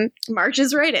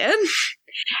marches right in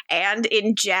and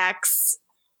injects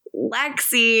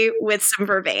Lexi with some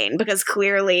vervain because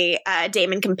clearly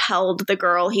Damon compelled the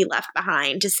girl he left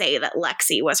behind to say that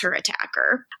Lexi was her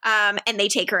attacker. And they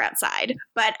take her outside.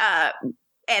 But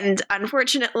and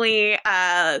unfortunately,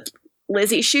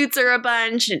 Lizzie shoots her a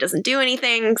bunch and it doesn't do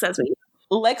anything.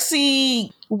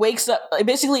 Lexi wakes up,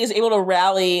 basically is able to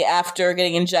rally after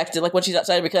getting injected, like when she's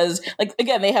outside, because, like,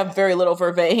 again, they have very little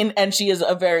vervain, and she is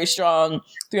a very strong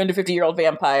 350-year-old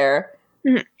vampire.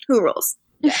 Mm-hmm. Who rules?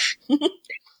 Yeah.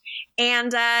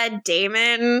 And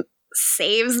Damon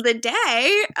saves the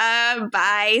day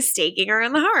by staking her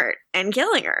in the heart and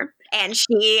killing her. And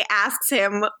she asks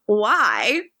him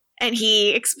why, and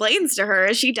he explains to her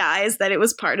as she dies that it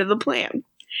was part of the plan.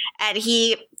 And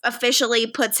he officially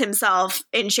puts himself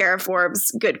in Sheriff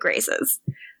Forbes' good graces.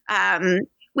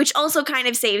 which also kind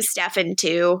of saves Stefan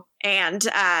too. And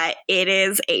it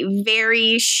is a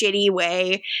very shitty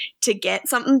way to get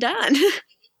something done.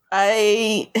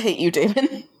 I hate you,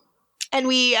 Damon. And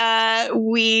we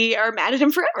are mad at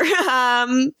him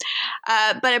forever.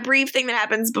 But a brief thing that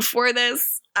happens before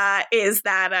this is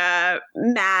that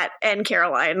Matt and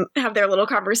Caroline have their little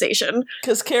conversation.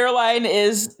 Because Caroline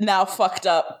is now fucked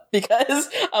up because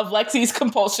of Lexi's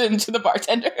compulsion to the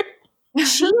bartender.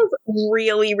 She is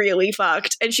really, really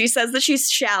fucked. And she says that she's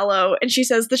shallow, and she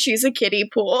says that she's a kiddie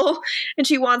pool, and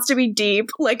she wants to be deep,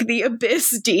 like the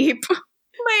abyss deep.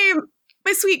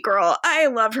 My sweet girl. I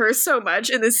love her so much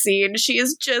in this scene.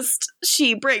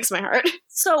 She breaks my heart.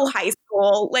 So high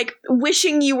school, like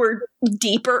wishing you were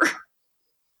deeper.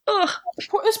 Ugh.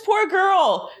 This poor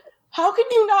girl. How can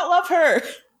you not love her?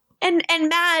 And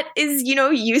Matt is,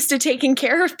 used to taking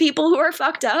care of people who are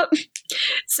fucked up.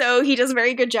 So he does a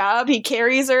very good job. He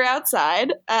carries her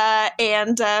outside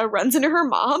and runs into her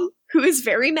mom, who is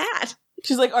very mad.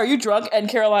 She's like, are you drunk? And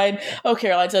Caroline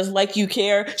says, like you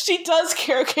care. She does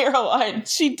care, Caroline.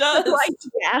 She does. Like she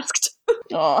asked.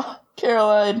 Aw,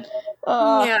 Caroline.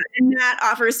 Yeah, and Matt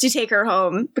offers to take her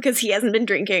home because he hasn't been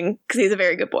drinking because he's a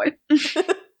very good boy.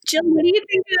 Jill, what do you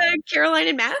think of Caroline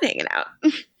and Matt hanging out?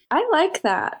 I like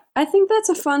that. I think that's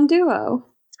a fun duo.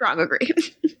 Strong agree.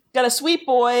 Got a sweet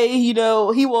boy, he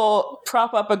will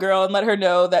prop up a girl and let her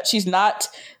know that she's not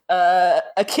a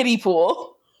kiddie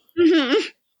pool. Mm-hmm.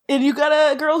 And you got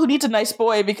a girl who needs a nice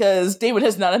boy because David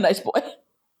is not a nice boy.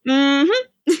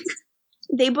 Mm-hmm.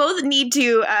 They both need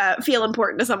to feel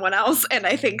important to someone else, and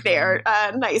I think they are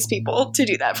nice people to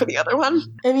do that for the other one.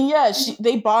 I mean, yeah,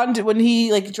 they bond when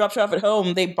he drops her off at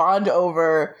home. They bond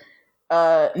over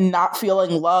not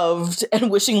feeling loved and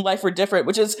wishing life were different,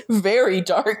 which is very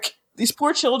dark. These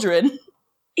poor children.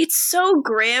 It's so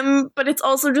grim, but it's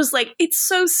also just it's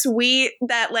so sweet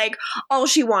that all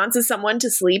she wants is someone to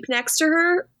sleep next to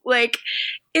her.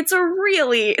 It's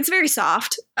very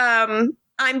soft.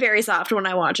 I'm very soft when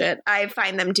I watch it. I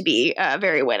find them to be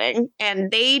very winning,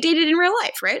 and they dated in real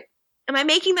life, right? Am I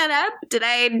making that up? Did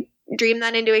I dream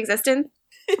that into existence?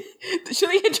 To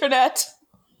the internet.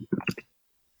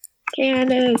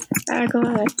 Candace,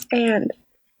 and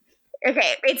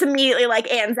okay, it's immediately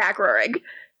and Zach Rohrig.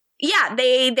 Yeah,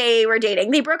 they were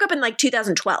dating. They broke up in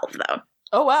 2012, though.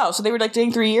 Oh wow! So they were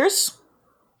dating 3 years.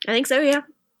 I think so. Yeah.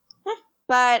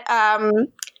 But that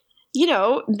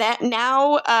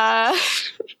now.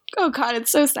 Oh god,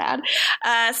 it's so sad.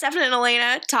 Stefan and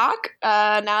Elena talk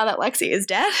now that Lexi is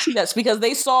dead. Yes, because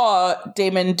they saw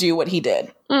Damon do what he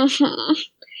did. Mm-hmm.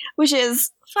 Which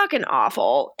is fucking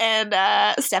awful. And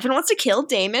Stefan wants to kill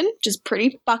Damon, which is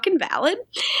pretty fucking valid.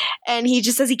 And he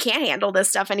just says he can't handle this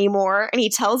stuff anymore. And he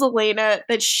tells Elena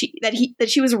that she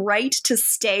was right to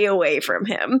stay away from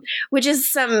him, which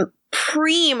is some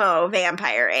primo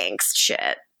vampire angst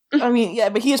shit. I mean, yeah,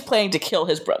 but he is planning to kill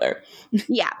his brother.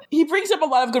 Yeah. He brings up a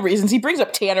lot of good reasons. He brings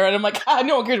up Tanner, and I'm like,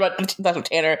 no one cares about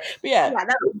Tanner. But yeah. Yeah,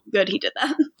 that was good he did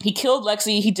that. He killed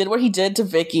Lexi. He did what he did to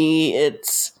Vicky.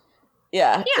 He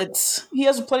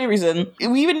has plenty of reason.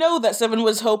 We even know that Stefan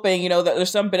was hoping, that there's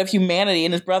some bit of humanity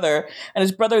in his brother, and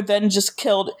his brother then just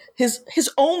killed his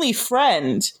only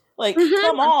friend.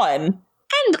 Come on.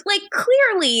 And,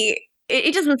 clearly,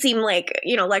 it doesn't seem like,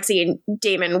 Lexi and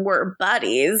Damon were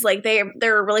buddies.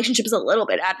 Their relationship is a little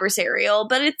bit adversarial,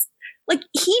 but it's,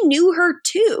 he knew her,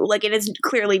 too. And has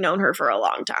clearly known her for a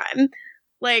long time.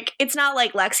 It's not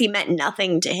like Lexi meant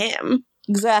nothing to him.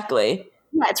 Exactly.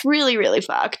 Yeah, it's really, really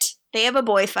fucked. They have a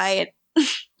boy fight.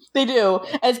 They do.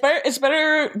 And it's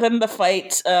better than the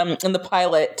fight in the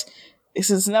pilot.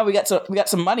 Since now we got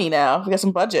some money now. We got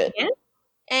some budget. Yeah.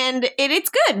 And it's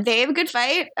good. They have a good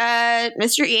fight.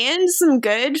 Mr. Ian, some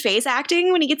good face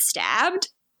acting when he gets stabbed.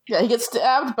 Yeah, he gets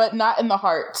stabbed, but not in the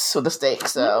heart with the stake,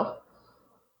 so.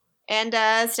 And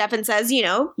Stefan says,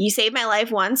 you saved my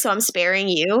life once, so I'm sparing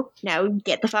you. Now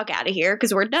get the fuck out of here,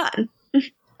 because we're done.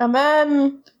 And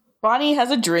then Bonnie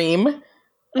has a dream.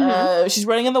 Mm-hmm. She's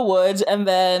running in the woods, and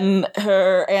then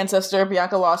her ancestor,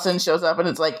 Bianca Lawson, shows up, and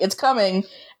it's coming.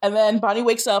 And then Bonnie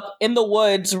wakes up in the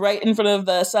woods right in front of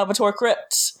the Salvatore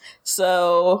crypt.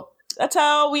 So that's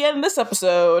how we end this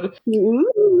episode.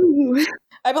 Ooh.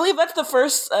 I believe that's the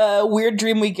first weird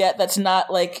dream we get that's not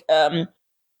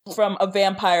from a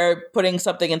vampire putting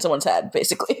something in someone's head,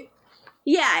 basically.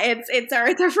 Yeah, it's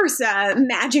our first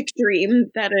magic dream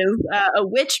that is a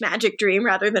witch magic dream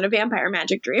rather than a vampire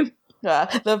magic dream.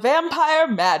 The vampire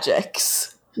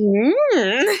magics.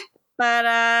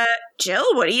 But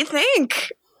Jill, what do you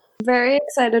think? Very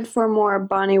excited for more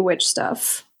Bonnie Witch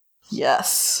stuff.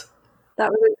 Yes. That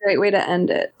was a great way to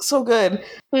end it. So good.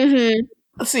 Mm-hmm.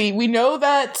 Let's see, we know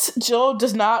that Jill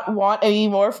does not want any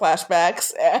more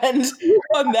flashbacks, and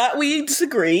on that we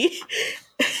disagree.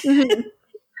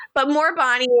 But more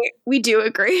Bonnie, we do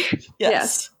agree.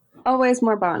 Yes. Always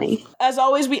more Bonnie. As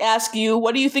always, we ask you,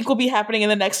 what do you think will be happening in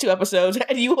the next 2 episodes?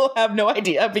 And you will have no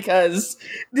idea because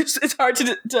it's hard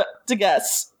to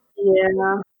guess.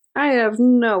 Yeah. I have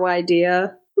no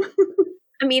idea.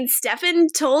 I mean, Stefan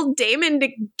told Damon to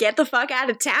get the fuck out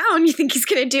of town. You think he's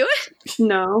gonna do it?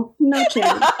 No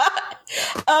chance.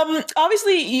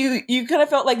 Obviously, you kind of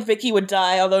felt like Vicky would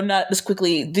die, although not this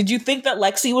quickly. Did you think that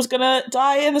Lexi was gonna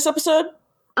die in this episode?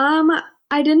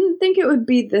 I didn't think it would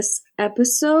be this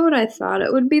episode. I thought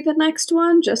it would be the next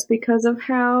one, just because of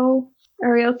how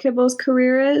Ariel Kibble's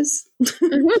career is.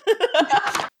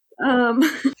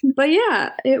 But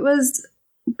yeah, it was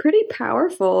pretty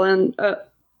powerful and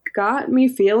got me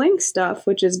feeling stuff,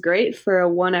 which is great for a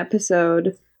 1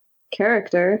 episode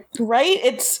character. Right?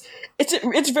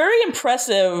 It's very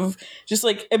impressive. Just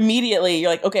like immediately, you're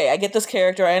like, okay, I get this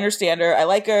character, I understand her, I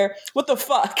like her. What the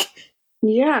fuck?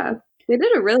 Yeah, they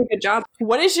did a really good job.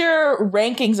 What is your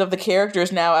rankings of the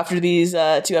characters now after these 2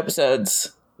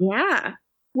 episodes? Yeah.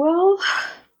 Well,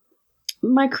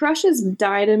 my crushes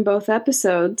died in both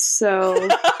episodes, so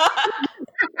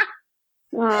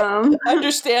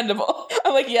Understandable.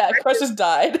 I'm like, yeah, crushes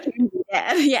died.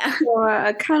 Yeah. So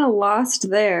I kind of lost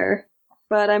there.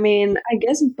 But I mean, I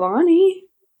guess Bonnie.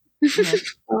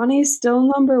 Bonnie's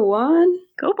still number 1.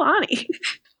 Go Bonnie.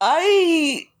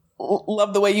 I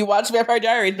love the way you watch Vampire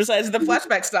Diaries besides the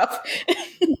flashback stuff.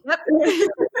 Yep.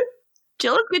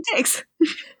 Jill has good takes.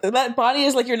 That Bonnie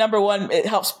is like your number 1.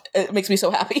 It makes me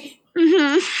so happy.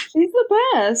 Mm-hmm. She's the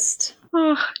best.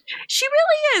 Oh, she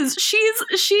really is. She is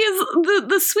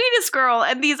the sweetest girl,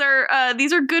 and these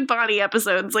are good Bonnie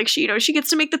episodes. Like she gets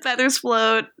to make the feathers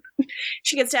float.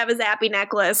 She gets to have a zappy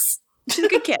necklace. She's a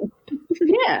good kid.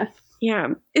 Yeah. Yeah.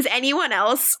 Is anyone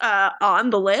else on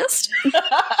the list?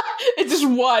 It's just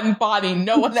one Bonnie,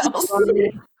 no one else.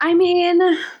 I mean,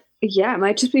 yeah, it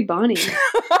might just be Bonnie.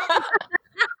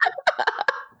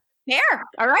 There.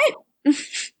 All right.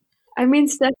 I mean,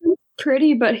 Stefan's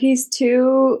pretty, but he's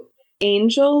too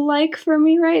angel-like for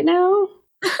me right now.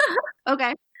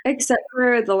 Okay. Except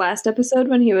for the last episode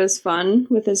when he was fun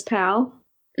with his pal.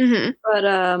 Mm-hmm. But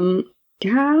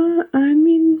yeah, I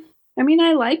mean,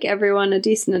 I like everyone a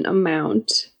decent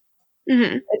amount.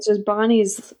 Mm-hmm. It's just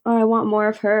Bonnie's. Oh, I want more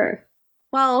of her.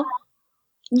 Well,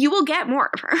 you will get more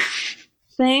of her.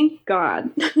 Thank God.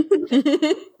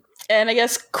 And I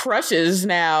guess crushes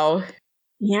now.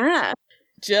 Yeah.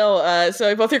 Jill,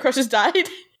 so both your crushes died?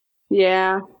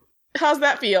 Yeah. How's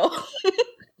that feel?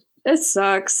 It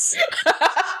sucks.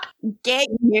 Get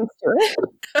used to it.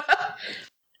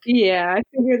 Yeah, I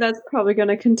figure that's probably going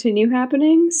to continue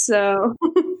happening, so...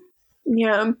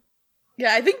 Yeah.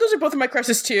 Yeah, I think those are both of my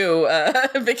crushes too,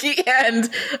 Vicky and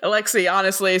Alexi,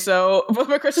 honestly, so both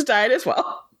my crushes died as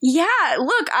well. Yeah,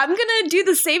 look, I'm gonna do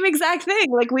the same exact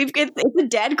thing. Like, it's a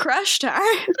dead crush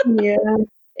time. Yeah.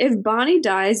 If Bonnie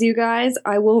dies, you guys,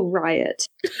 I will riot.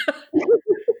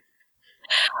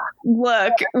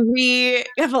 Look, we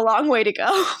have a long way to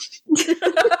go.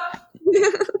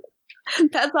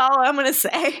 That's all I'm gonna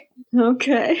say.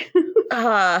 Okay.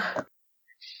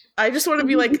 I just want to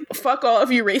be like, fuck all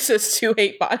of you racists who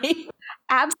hate Bonnie.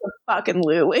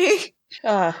 Absolutely.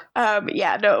 Yeah,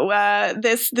 no,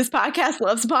 this podcast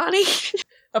loves Bonnie.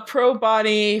 A pro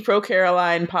Bonnie, pro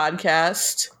Caroline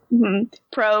podcast. Mm-hmm.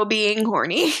 Pro being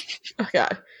horny. Oh,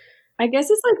 God. I guess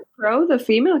it's like pro the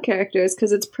female characters,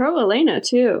 because it's pro Elena,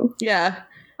 too. Yeah.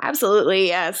 Absolutely,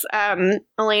 yes.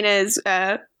 Elena is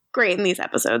great in these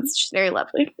episodes. She's very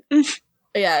lovely.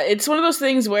 Yeah, it's one of those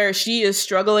things where she is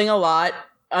struggling a lot,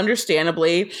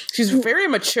 understandably. She's very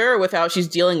mature with how she's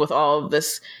dealing with all of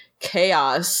this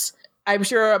chaos. I'm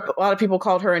sure a lot of people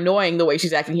called her annoying the way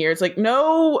she's acting here. It's like,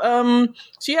 no,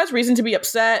 she has reason to be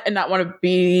upset and not want to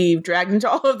be dragged into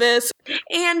all of this.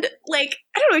 And, like,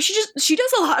 I don't know, she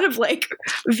does a lot of, like,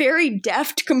 very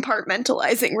deft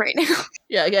compartmentalizing right now.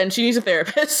 Yeah, again, she needs a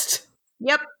therapist.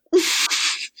 Yep.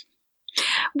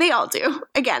 They all do.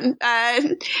 Again,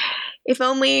 if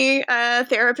only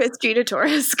therapist Gina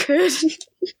Torres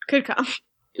could come.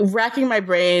 Racking my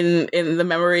brain in the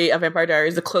memory of Vampire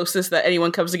Diaries, the closest that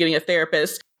anyone comes to getting a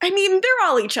therapist. I mean, they're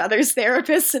all each other's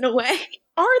therapists in a way.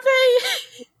 Are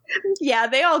they? Yeah,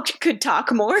 they all could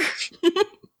talk more.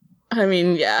 I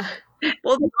mean, yeah.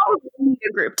 Well, they all need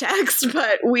a group text,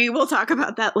 but we will talk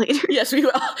about that later. Yes, we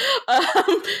will.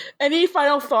 Any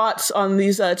final thoughts on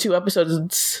these 2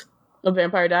 episodes of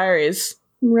Vampire Diaries?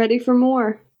 I'm ready for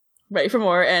more. Ready for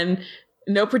more, and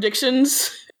no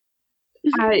predictions?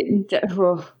 I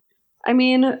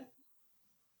mean,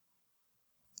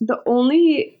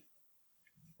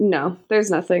 No,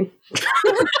 there's nothing.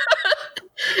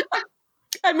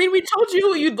 I mean, we told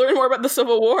you you'd learn more about the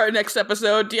Civil War next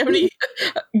episode. Do you have any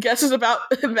guesses about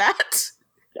that?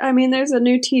 I mean, there's a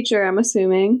new teacher, I'm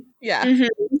assuming. Yeah.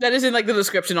 That is in like the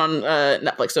description on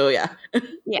Netflix, so yeah.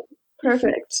 Yeah.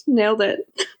 Perfect. Nailed it.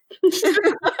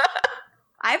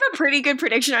 I have a pretty good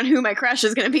prediction on who my crush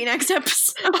is going to be next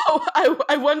episode. Oh,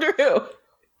 I wonder who.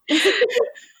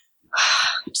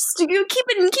 Just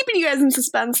keeping you guys in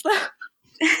suspense, though.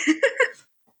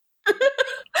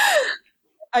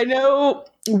 I know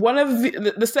one of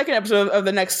the second episode of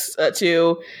the next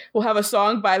two will have a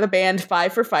song by the band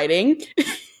Five for Fighting.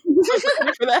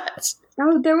 For that.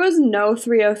 Oh, there was no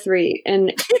 303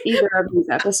 in either of these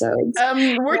episodes.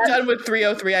 We're done with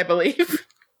 303, I believe.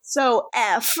 So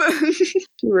F.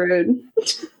 Rude.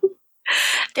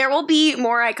 There will be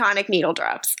more iconic needle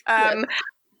drops.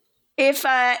 If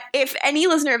any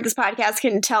listener of this podcast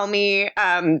can tell me,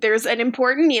 there's an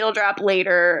important needle drop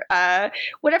later.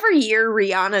 Whatever year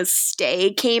Rihanna's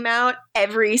Stay came out,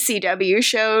 every CW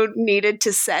show needed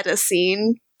to set a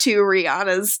scene to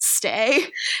Rihanna's Stay,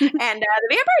 and the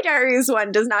Vampire Diaries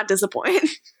one does not disappoint.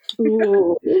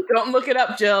 Ooh. Don't look it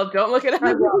up, Jill. Don't look it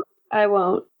up. I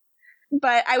won't.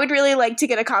 But I would really like to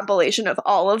get a compilation of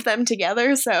all of them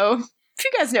together. So if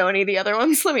you guys know any of the other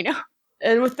ones, let me know.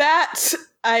 And with that,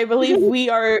 I believe we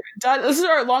are done. This is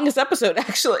our longest episode,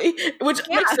 actually, which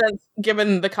makes sense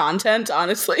given the content,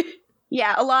 honestly.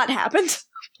 Yeah, a lot happened.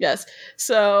 Yes.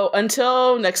 So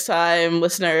until next time,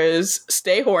 listeners,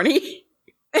 stay horny.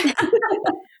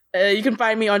 You can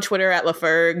find me on Twitter at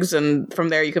LaFergs, and from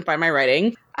there you can find my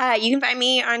writing. You can find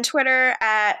me on Twitter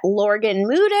at Lorgan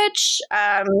Moodich,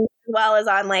 as well as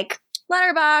on like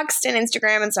Letterboxd and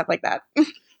Instagram and stuff like that.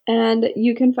 And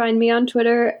you can find me on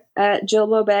Twitter at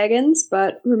Jilbo Baggins,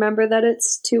 but remember that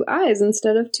it's 2 I's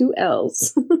instead of 2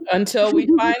 L's. Until we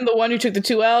find the one who took the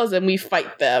 2 L's and we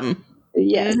fight them.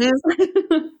 Yes.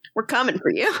 Mm-hmm. We're coming for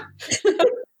you.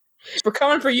 We're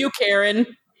coming for you, Karen.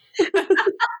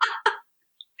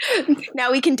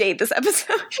 Now we can date this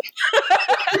episode.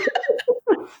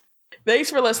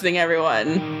 Thanks for listening,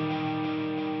 everyone.